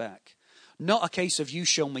came back. Not a case of you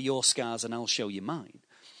show me your scars and I'll show you mine.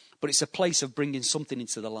 But it's a place of bringing something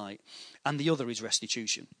into the light. And the other is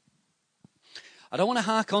restitution. I don't want to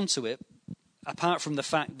hark onto it, apart from the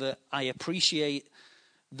fact that I appreciate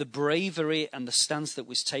the bravery and the stance that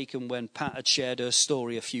was taken when Pat had shared her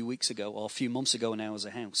story a few weeks ago, or a few months ago now as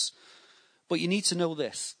a house. But you need to know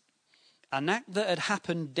this. An act that had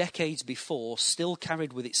happened decades before still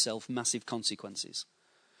carried with itself massive consequences.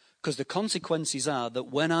 Because the consequences are that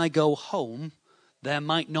when I go home, there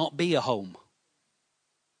might not be a home.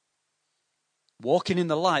 Walking in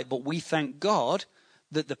the light, but we thank God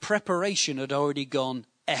that the preparation had already gone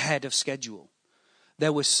ahead of schedule.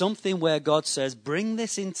 There was something where God says, bring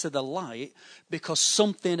this into the light because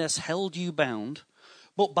something has held you bound.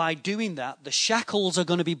 But by doing that, the shackles are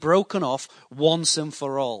going to be broken off once and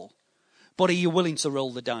for all. But are you willing to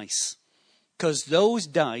roll the dice? Because those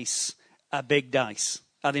dice are big dice.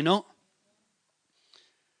 Are they not?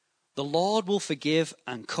 The Lord will forgive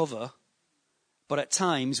and cover, but at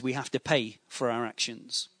times we have to pay for our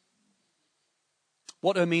actions.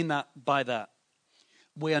 What do I mean by that?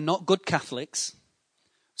 We are not good Catholics.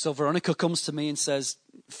 So Veronica comes to me and says,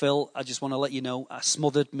 Phil, I just want to let you know, I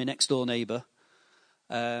smothered my next door neighbour.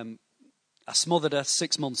 I smothered her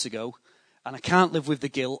 6 months ago. And I can't live with the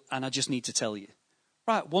guilt, and I just need to tell you.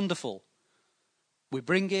 Right, wonderful. We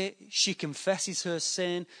bring it. She confesses her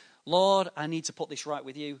sin. Lord, I need to put this right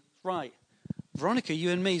with you. Right. Veronica, you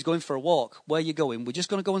and me is going for a walk. Where are you going? We're just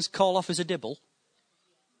going to go and call off as a dibble.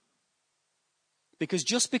 Because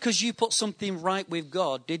just because you put something right with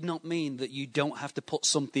God did not mean that you don't have to put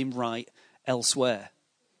something right elsewhere.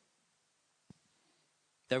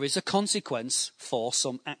 There is a consequence for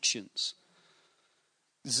some actions.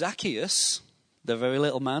 Zacchaeus, the very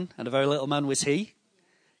little man, and a very little man was he,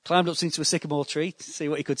 climbed up into a sycamore tree to see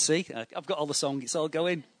what he could see. I've got all the song, it's all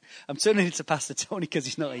going. I'm turning it to Pastor Tony because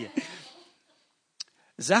he's not here.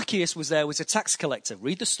 Zacchaeus was a tax collector.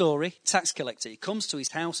 Read the story, tax collector. He comes to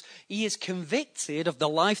his house. He is convicted of the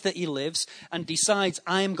life that he lives and decides,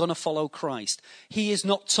 I am going to follow Christ. He is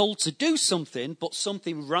not told to do something, but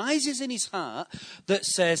something rises in his heart that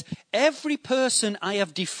says, every person I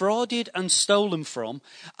have defrauded and stolen from,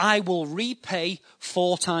 I will repay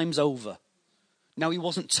 4 times over. Now, he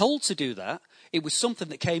wasn't told to do that. It was something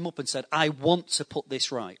that came up and said, I want to put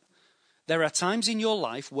this right. There are times in your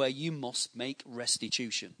life where you must make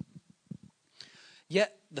restitution.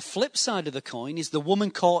 Yet the flip side of the coin is the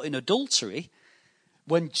woman caught in adultery,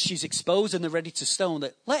 when she's exposed and they're ready to stone,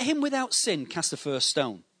 that let him without sin cast the first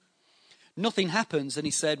stone. Nothing happens, and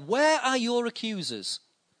he said, where are your accusers?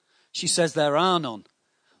 She says, there are none.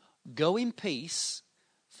 Go in peace,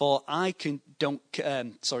 for I don't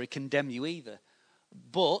condemn you either.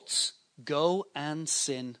 But go and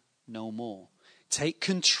sin no more. Take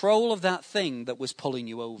control of that thing that was pulling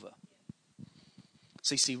you over.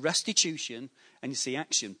 So you see restitution and you see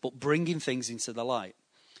action, but bringing things into the light.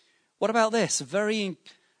 What about this? A very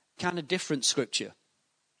kind of different scripture.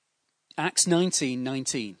 Acts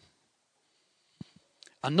 19:19.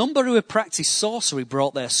 A number who had practiced sorcery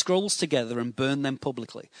brought their scrolls together and burned them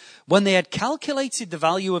publicly. When they had calculated the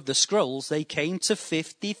value of the scrolls, they came to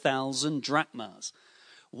 50,000 drachmas.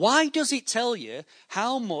 Why does it tell you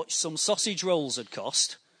how much some sausage rolls had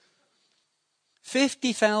cost?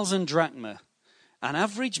 50,000 drachma. An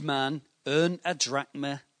average man earned a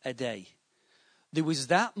drachma a day. There was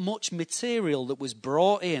that much material that was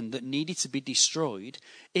brought in that needed to be destroyed.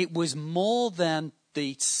 It was more than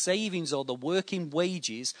the savings or the working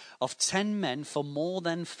wages of 10 men for more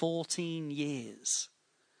than 14 years.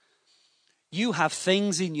 You have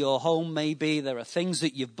things in your home, maybe. There are things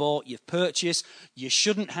that you've bought, you've purchased, you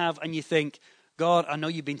shouldn't have, and you think, God, I know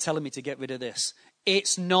you've been telling me to get rid of this.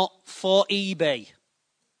 It's not for eBay.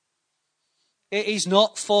 It is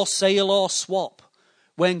not for sale or swap.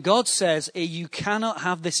 When God says you cannot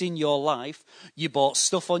have this in your life, you bought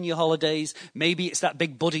stuff on your holidays, maybe it's that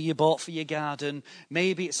big buddy you bought for your garden,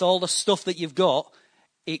 maybe it's all the stuff that you've got,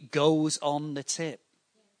 it goes on the tip.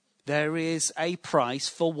 There is a price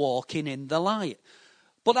for walking in the light.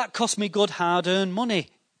 But that cost me good hard-earned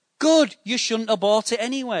money. Good, you shouldn't have bought it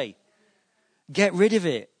anyway. Get rid of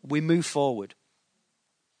it. We move forward.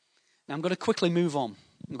 Now I'm going to quickly move on.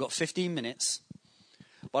 We've got 15 minutes.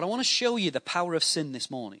 But I want to show you the power of sin this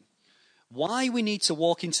morning. Why we need to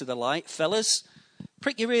walk into the light. Fellas,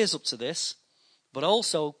 prick your ears up to this. But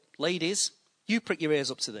also, ladies, you prick your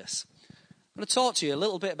ears up to this. I'm going to talk to you a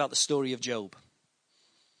little bit about the story of Job.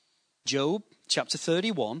 Job, chapter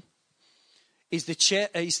 31, is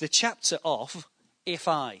the chapter of if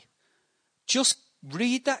I. Just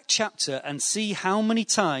read that chapter and see how many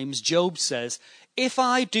times Job says, if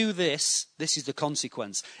I do this, this is the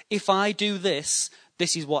consequence. If I do this,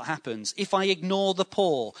 this is what happens. If I ignore the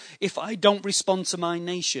poor, if I don't respond to my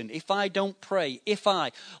nation, if I don't pray,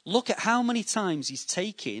 look at how many times he's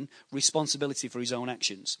taking responsibility for his own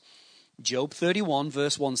actions. Job 31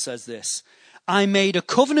 verse 1 says this, I made a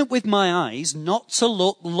covenant with my eyes not to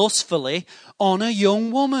look lustfully on a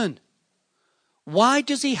young woman. Why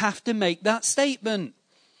does he have to make that statement?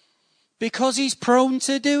 Because he's prone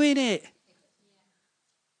to doing it.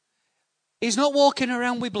 He's not walking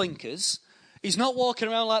around with blinkers. He's not walking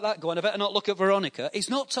around like that going, I better not look at Veronica.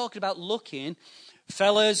 He's not talking about looking.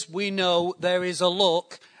 Fellas, we know there is a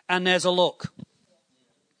look and there's a look.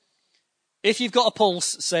 If you've got a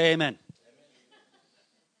pulse, say amen.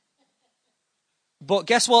 But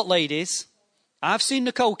guess what, ladies? I've seen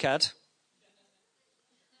the Coke ad.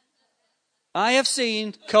 I have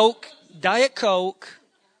seen Coke, Diet Coke.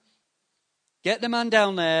 Get the man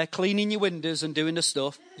down there cleaning your windows and doing the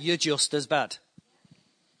stuff. You're just as bad.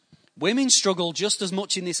 Women struggle just as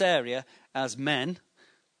much in this area as men.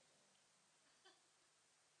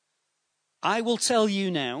 I will tell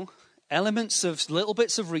you now elements of little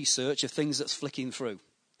bits of research of things that's flicking through.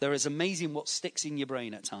 There is amazing what sticks in your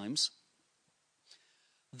brain at times.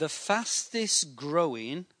 The fastest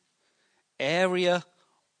growing area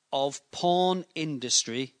of porn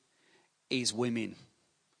industry is women.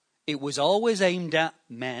 It was always aimed at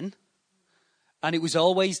men. And it was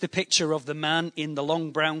always the picture of the man in the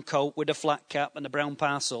long brown coat with a flat cap and a brown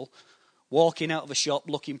parcel walking out of a shop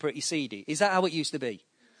looking pretty seedy. Is that how it used to be?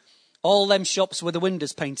 All them shops with the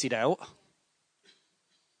windows painted out.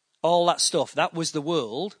 All that stuff. That was the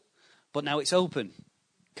world. But now it's open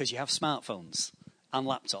because you have smartphones and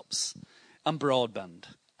laptops and broadband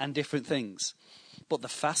and different things. But the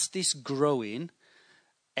fastest growing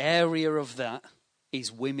area of that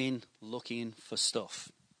is women looking for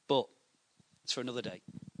stuff. But it's for another day.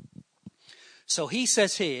 So he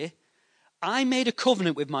says here, I made a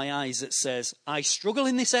covenant with my eyes that says, I struggle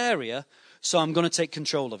in this area, so I'm going to take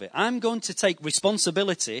control of it. I'm going to take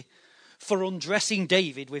responsibility for undressing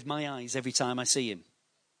David with my eyes every time I see him.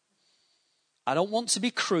 I don't want to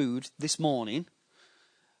be crude this morning.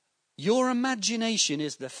 Your imagination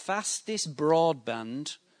is the fastest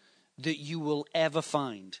broadband that you will ever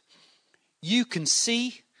find. You can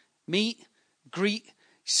see, meet, greet,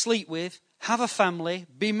 sleep with, have a family,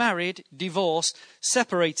 be married, divorced,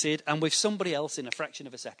 separated, and with somebody else in a fraction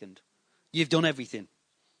of a second. You've done everything.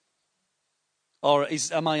 Or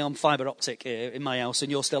am I on fibre optic here in my house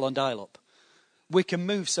and you're still on dial-up? We can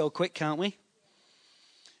move so quick, can't we?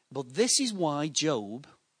 But this is why Job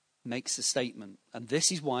makes the statement. And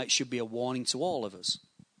this is why it should be a warning to all of us.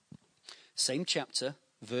 Same chapter,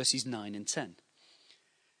 verses 9 and 10.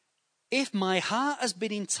 If my heart has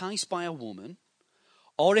been enticed by a woman,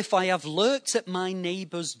 or if I have lurked at my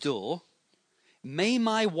neighbour's door, may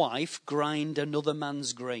my wife grind another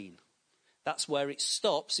man's grain. That's where it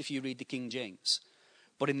stops if you read the King James.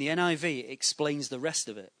 But in the NIV, it explains the rest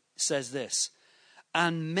of it. It says this,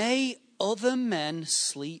 and may other men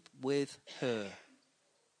sleep with her.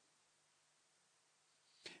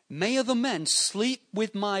 May other men sleep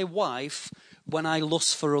with my wife when I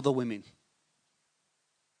lust for other women.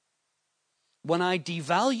 When I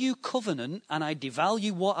devalue covenant and I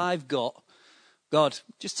devalue what I've got, God,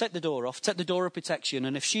 just take the door off, take the door of protection,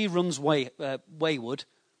 and if she runs wayward,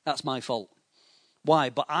 that's my fault.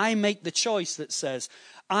 Why? But I make the choice that says,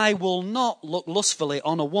 I will not look lustfully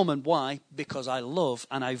on a woman. Why? Because I love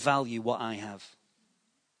and I value what I have.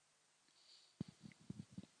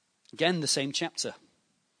 Again, the same chapter.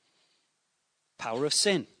 Power of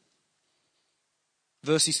sin.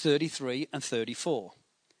 Verses 33 and 34.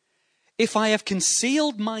 If I have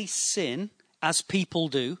concealed my sin, as people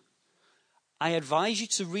do, I advise you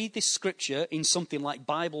to read this scripture in something like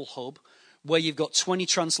Bible Hub, where you've got 20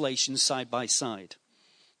 translations side by side.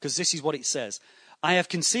 Because this is what it says. I have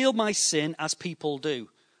concealed my sin as people do.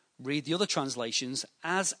 Read the other translations,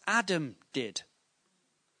 as Adam did.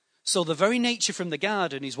 So the very nature from the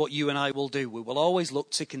garden is what you and I will do. We will always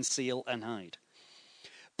look to conceal and hide.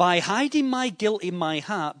 By hiding my guilt in my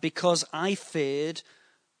heart because I feared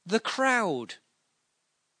the crowd.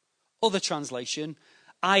 Other translation,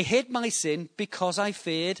 I hid my sin because I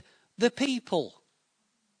feared the people.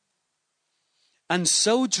 And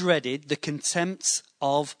so dreaded the contempt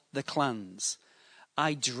of the clans.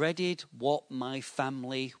 I dreaded what my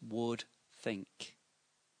family would think.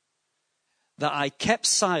 That I kept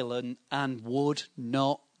silent and would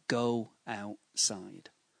not go outside.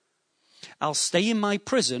 I'll stay in my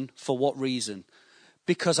prison for what reason?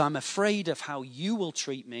 Because I'm afraid of how you will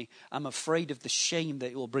treat me. I'm afraid of the shame that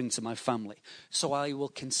it will bring to my family. So I will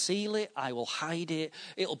conceal it. I will hide it.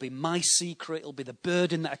 It'll be my secret. It'll be the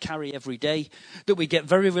burden that I carry every day. That we get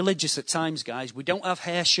very religious at times, guys. We don't have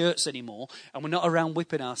hair shirts anymore. And we're not around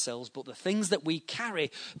whipping ourselves. But the things that we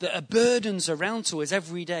carry that are burdens around to us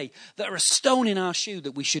every day. That are a stone in our shoe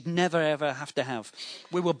that we should never ever have to have.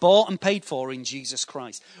 We were bought and paid for in Jesus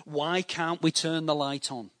Christ. Why can't we turn the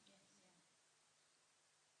light on?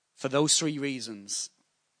 For those three reasons.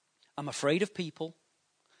 I'm afraid of people.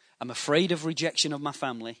 I'm afraid of rejection of my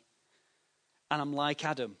family. And I'm like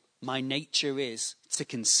Adam. My nature is to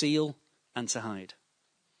conceal and to hide.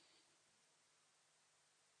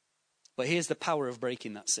 But here's the power of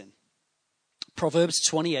breaking that sin. Proverbs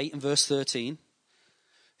 28 and verse 13.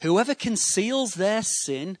 Whoever conceals their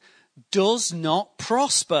sin does not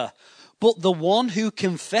prosper. But the one who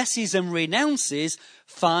confesses and renounces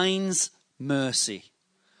finds mercy.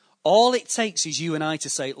 All it takes is you and I to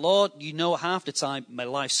say, Lord, you know half the time my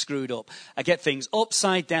life's screwed up. I get things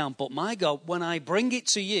upside down. But my God, when I bring it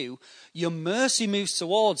to you, your mercy moves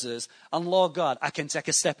towards us. And Lord God, I can take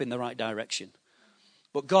a step in the right direction.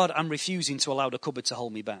 But God, I'm refusing to allow the cupboard to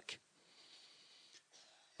hold me back.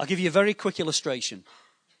 I'll give you a very quick illustration.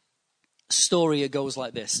 A story that goes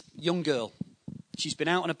like this. Young girl. She's been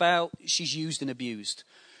out and about. She's used and abused.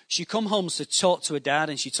 She comes home to talk to her dad,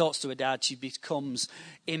 and she talks to her dad. She becomes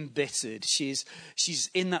embittered. She's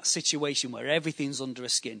in that situation where everything's under her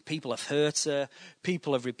skin. People have hurt her.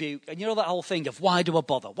 People have rebuked. And you know that whole thing of, why do I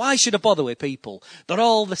bother? Why should I bother with people? They're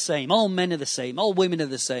all the same. All men are the same. All women are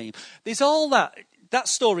the same. There's all that. That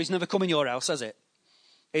story's never come in your house, has it?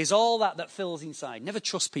 Is all that fills inside. Never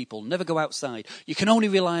trust people. Never go outside. You can only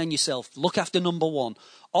rely on yourself. Look after number one.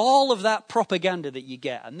 All of that propaganda that you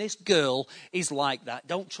get. And this girl is like that.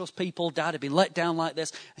 Don't trust people. Dad had been let down like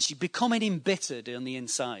this. And she's becoming embittered on the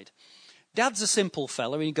inside. Dad's a simple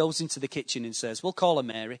fella. And he goes into the kitchen and says, we'll call her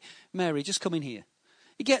Mary. Mary, just come in here.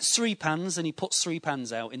 He gets 3 pans and he puts 3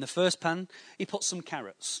 pans out. In the first pan, he puts some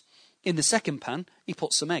carrots. In the second pan, he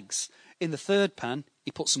puts some eggs. In the third pan,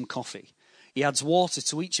 he puts some coffee. He adds water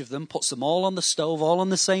to each of them, puts them all on the stove, all on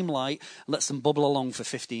the same light, and lets them bubble along for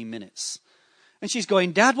 15 minutes. And she's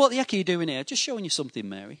going, Dad, what the heck are you doing here? Just showing you something,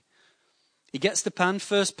 Mary. He gets the pan,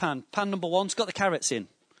 first pan. Pan number 1's got the carrots in.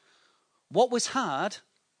 What was hard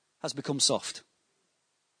has become soft.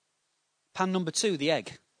 Pan number 2, the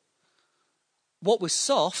egg. What was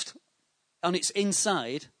soft on its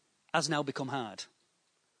inside has now become hard.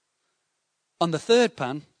 On the third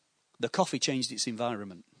pan, The coffee changed its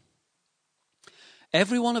environment.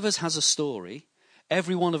 Every one of us has a story.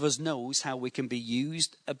 Every one of us knows how we can be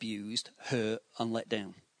used, abused, hurt, and let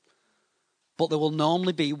down. But there will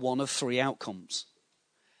normally be one of three outcomes.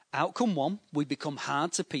 Outcome one, we become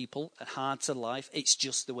hard to people and hard to life. It's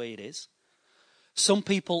just the way it is. Some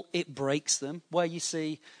people, it breaks them. Where you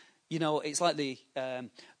see, it's like the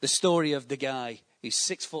story of the guy who's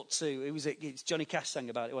 6'2". It's Johnny Cash sang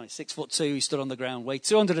about it, wasn't it? 6'2", he stood on the ground, weighed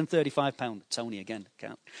 235 pounds. Tony again,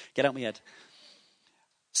 can't get out my head.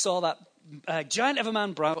 Saw that giant of a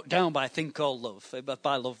man brought down by a thing called love.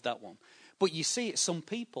 I love that one. But you see, some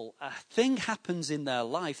people, a thing happens in their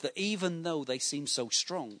life that even though they seem so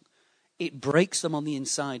strong, it breaks them on the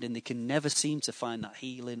inside and they can never seem to find that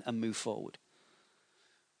healing and move forward.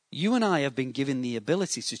 You and I have been given the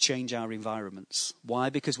ability to change our environments. Why?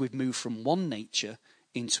 Because we've moved from one nature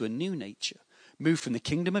into a new nature. Moved from the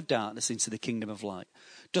kingdom of darkness into the kingdom of light.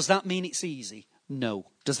 Does that mean it's easy? No.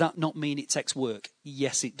 Does that not mean it takes work?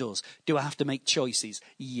 Yes, it does. Do I have to make choices?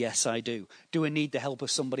 Yes, I do. Do I need the help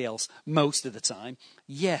of somebody else? Most of the time,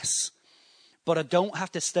 yes. But I don't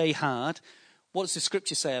have to stay hard. What does the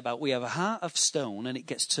scripture say about we have a heart of stone and it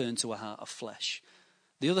gets turned to a heart of flesh?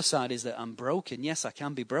 The other side is that I'm broken. Yes, I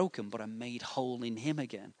can be broken, but I'm made whole in him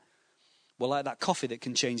again. Well, like that coffee that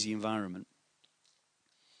can change the environment.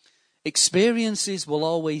 Experiences will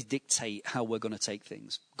always dictate how we're going to take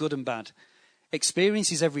things, good and bad.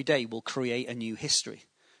 Experiences every day will create a new history.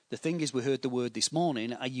 The thing is, we heard the word this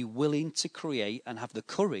morning, are you willing to create and have the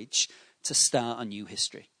courage to start a new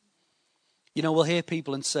history? We'll hear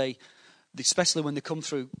people and say, especially when they come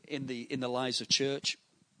through in the lives of church,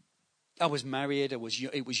 I was married, it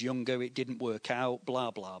was younger, it didn't work out,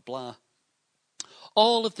 blah, blah, blah.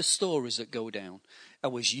 All of the stories that go down. I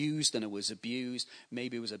was used and I was abused.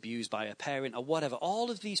 Maybe I was abused by a parent or whatever. All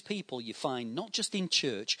of these people you find not just in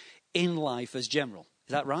church, in life as general.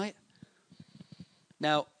 Is that right?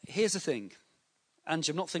 Now, here's the thing. Ange,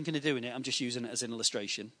 I'm not thinking of doing it. I'm just using it as an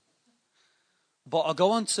illustration. But I'll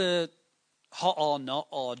go on to Hot or Not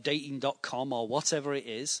or dating.com or whatever it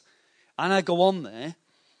is. And I go on there.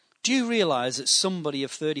 Do you realize that somebody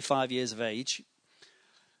of 35 years of age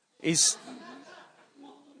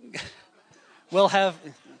will have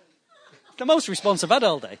the most responsive ad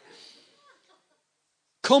all day?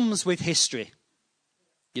 Comes with history.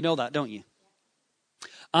 You know that, don't you?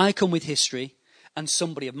 I come with history, and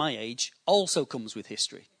somebody of my age also comes with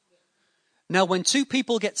history. Now, when two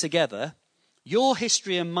people get together, your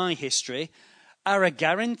history and my history are a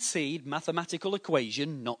guaranteed mathematical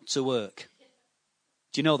equation not to work.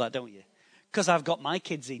 Do you know that, don't you? Because I've got my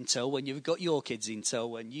kids in tow and you've got your kids in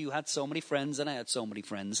tow and you had so many friends and I had so many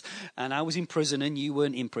friends and I was in prison and you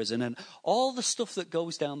weren't in prison and all the stuff that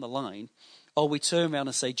goes down the line. Or we turn around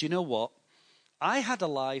and say, do you know what? I had a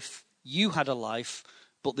life, you had a life,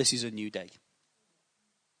 but this is a new day.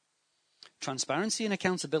 Transparency and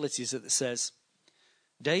accountability is that says,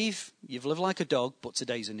 Dave, you've lived like a dog, but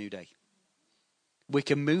today's a new day. We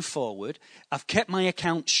can move forward. I've kept my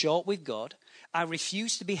account short with God. I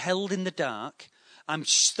refuse to be held in the dark. I'm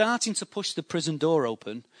starting to push the prison door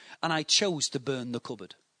open, and I chose to burn the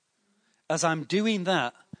cupboard. As I'm doing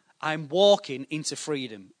that, I'm walking into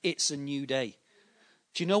freedom. It's a new day.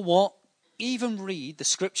 Do you know what? Even read the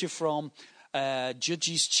scripture from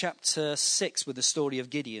Judges chapter 6 with the story of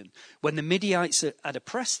Gideon. When the Midianites had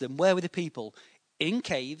oppressed them, where were the people? In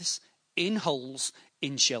caves, in holes,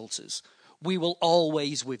 in shelters. We will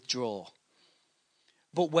always withdraw.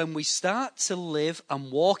 But when we start to live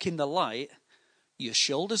and walk in the light, your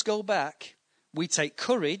shoulders go back. We take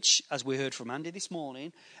courage, as we heard from Andy this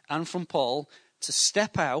morning, and from Paul, to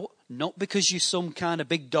step out, not because you're some kind of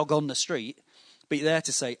big dog on the street, but you're there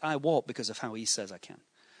to say, I walk because of how he says I can.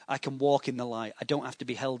 I can walk in the light. I don't have to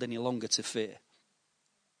be held any longer to fear.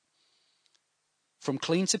 From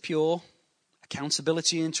clean to pure,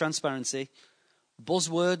 accountability and transparency,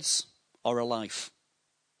 buzzwords or a life.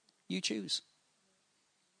 You choose.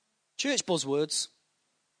 Church buzzwords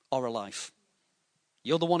or a life.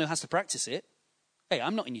 You're the one who has to practice it. Hey,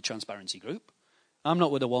 I'm not in your transparency group. I'm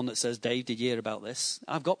not with the one that says, Dave, did you hear about this?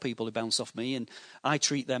 I've got people who bounce off me and I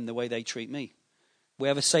treat them the way they treat me. We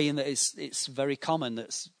have a saying that it's very common,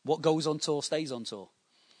 that's what goes on tour stays on tour.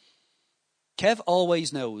 Kev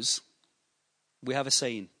always knows, we have a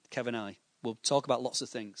saying, Kev and I, we'll talk about lots of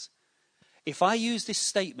things. If I use this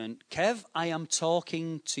statement, Kev, I am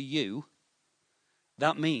talking to you,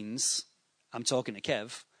 that means I'm talking to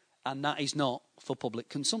Kev, and that is not for public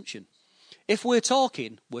consumption. If we're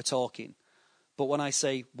talking, we're talking. But when I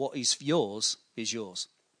say what is yours is yours.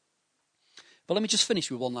 But let me just finish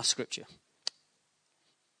with one last scripture.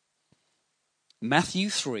 Matthew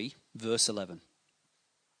 3, verse 11.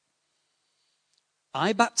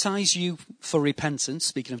 I baptize you for repentance,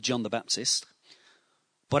 speaking of John the Baptist,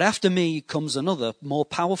 but after me comes another more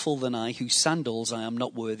powerful than I, whose sandals I am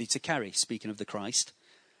not worthy to carry, speaking of the Christ.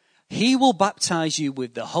 He will baptize you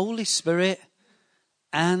with the Holy Spirit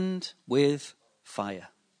and with fire.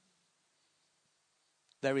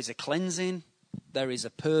 There is a cleansing, there is a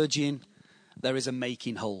purging, there is a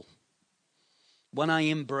making whole. When I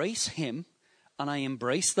embrace him and I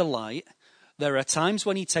embrace the light, there are times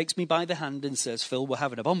when he takes me by the hand and says, Phil, we're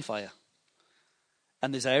having a bonfire.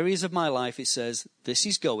 And there's areas of my life it says, this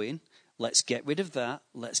is going, let's get rid of that,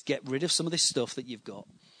 let's get rid of some of this stuff that you've got.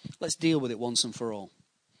 Let's deal with it once and for all.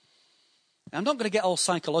 Now, I'm not going to get all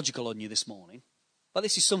psychological on you this morning, but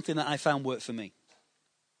this is something that I found worked for me.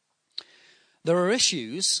 There are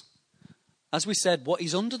issues, as we said, what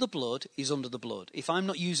is under the blood is under the blood. If I'm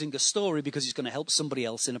not using a story because it's going to help somebody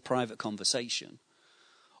else in a private conversation,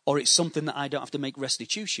 or it's something that I don't have to make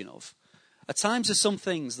restitution of. At times there's some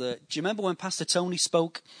things that, do you remember when Pastor Tony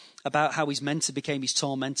spoke about how his mentor became his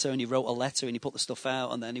tormentor and he wrote a letter and he put the stuff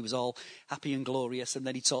out and then he was all happy and glorious and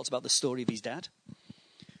then he talked about the story of his dad?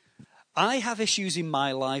 I have issues in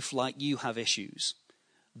my life like you have issues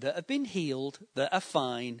that have been healed, that are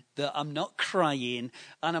fine, that I'm not crying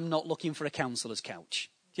and I'm not looking for a counsellor's couch.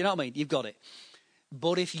 Do you know what I mean? You've got it.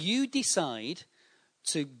 But if you decide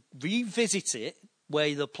to revisit it,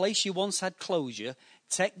 where the place you once had closure,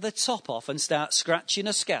 take the top off and start scratching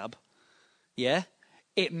a scab, yeah,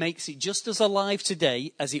 it makes it just as alive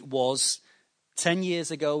today as it was 10 years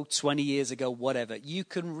ago, 20 years ago, whatever. You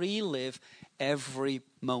can relive every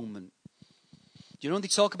moment. You know, they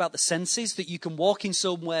talk about the senses, that you can walk in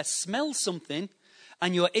somewhere, smell something,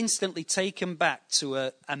 and you're instantly taken back to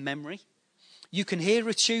a memory. You can hear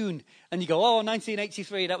a tune and you go, oh,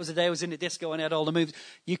 1983, that was the day I was in the disco and I had all the moves.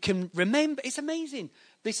 You can remember. It's amazing.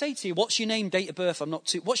 They say to you, what's your name, date of birth?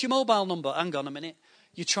 What's your mobile number? Hang on a minute.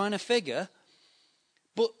 You're trying to figure.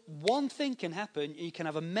 But one thing can happen. You can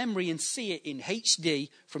have a memory and see it in HD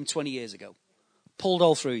from 20 years ago. Pulled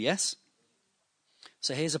all through, yes?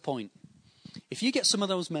 So here's a point. If you get some of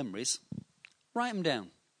those memories, write them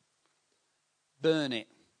down. Burn it.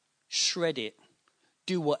 Shred it.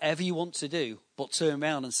 Do whatever you want to do, but turn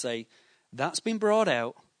around and say, that's been brought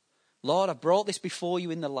out. Lord, I brought this before you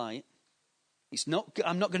in the light.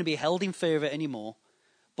 I'm not going to be held in fear of it anymore,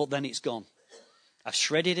 but then it's gone. I've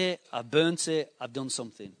shredded it, I've burnt it, I've done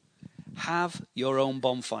something. Have your own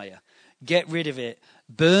bonfire. Get rid of it.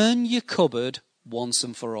 Burn your cupboard once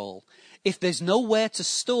and for all. If there's nowhere to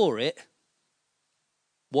store it,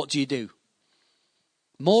 what do?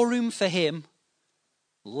 More room for him,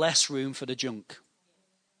 less room for the junk.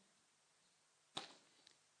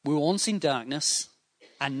 We were once in darkness,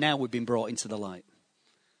 and now we've been brought into the light.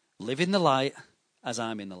 Live in the light as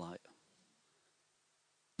I'm in the light.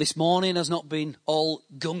 This morning has not been all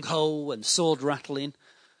gung-ho and sword rattling,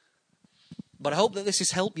 but I hope that this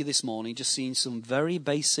has helped you this morning, just seeing some very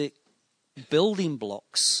basic building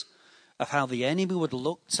blocks of how the enemy would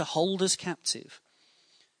look to hold us captive.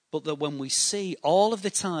 But that when we see all of the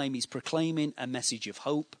time he's proclaiming a message of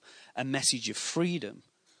hope, a message of freedom,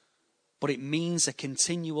 but it means a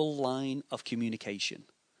continual line of communication.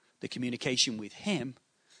 The communication with him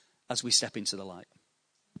as we step into the light.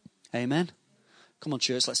 Amen? Come on,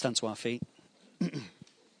 church, let's stand to our feet.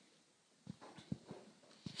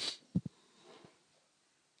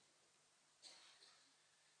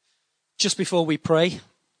 Just before we pray,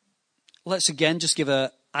 let's again just give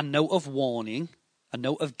a note of warning, a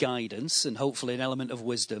note of guidance, and hopefully an element of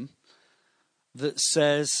wisdom that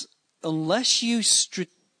says, unless you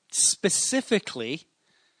specifically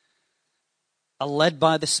are led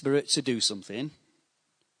by the Spirit to do something,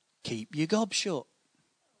 keep your gob shut.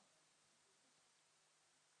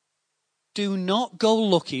 Do not go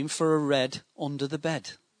looking for a red under the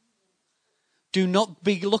bed. Do not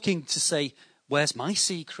be looking to say, where's my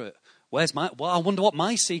secret? I wonder what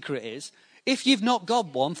my secret is. If you've not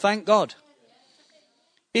got one, thank God.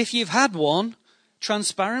 If you've had one,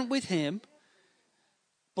 transparent with him.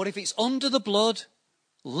 But if it's under the blood,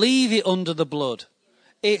 leave it under the blood.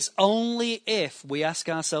 It's only if we ask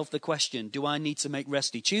ourselves the question, do I need to make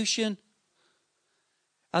restitution?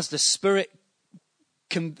 As the Spirit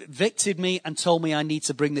convicted me and told me I need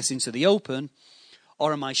to bring this into the open,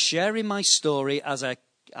 or am I sharing my story as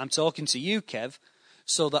I'm talking to you, Kev,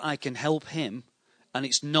 so that I can help him and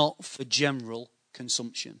it's not for general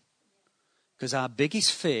consumption? Because our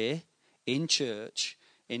biggest fear in church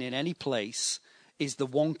and in any place is the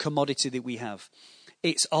one commodity that we have.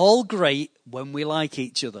 It's all great when we like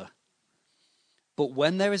each other. But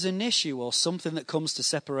when there is an issue or something that comes to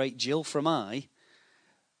separate Jill from I,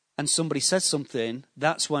 and somebody says something,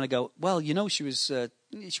 that's when I go, well, you know, she wasn't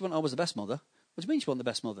always the best mother. What do you mean she wasn't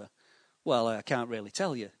the best mother? Well, I can't really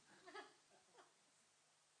tell you.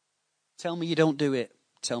 Tell me you don't do it.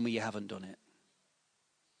 Tell me you haven't done it.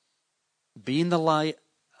 Be in the light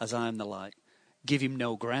as I am the light. Give him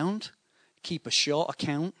no ground. Keep a short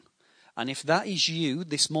account. And if that is you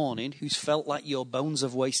this morning who's felt like your bones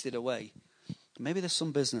have wasted away, maybe there's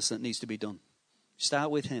some business that needs to be done.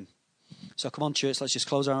 Start with him. So come on, church, let's just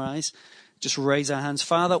close our eyes. Just raise our hands.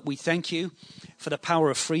 Father, we thank you for the power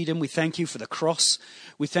of freedom. We thank you for the cross.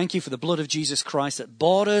 We thank you for the blood of Jesus Christ that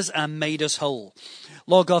bought us and made us whole.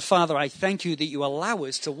 Lord God, Father, I thank you that you allow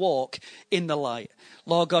us to walk in the light.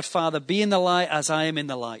 Lord God, Father, be in the light as I am in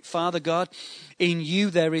the light. Father God, in you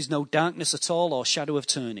there is no darkness at all or shadow of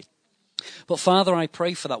turning. But Father, I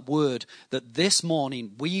pray for that word that this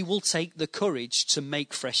morning we will take the courage to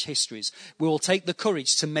make fresh histories. We will take the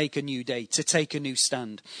courage to make a new day, to take a new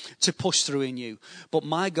stand, to push through in you. But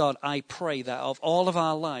my God, I pray that of all of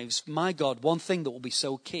our lives, my God, one thing that will be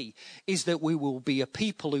so key is that we will be a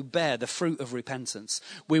people who bear the fruit of repentance.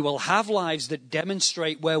 We will have lives that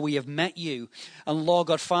demonstrate where we have met you. And Lord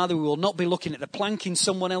God, Father, we will not be looking at the plank in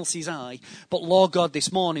someone else's eye. But Lord God,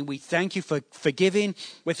 this morning we thank you for forgiving.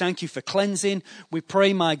 We thank you for cleansing. We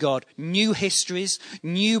pray, my God, new histories,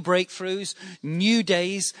 new breakthroughs, new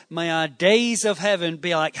days. May our days of heaven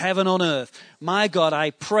be like heaven on earth. My God,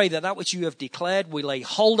 I pray that which you have declared, we lay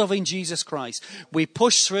hold of in Jesus Christ. We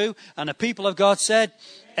push through, and the people of God said,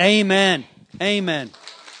 Amen. Amen.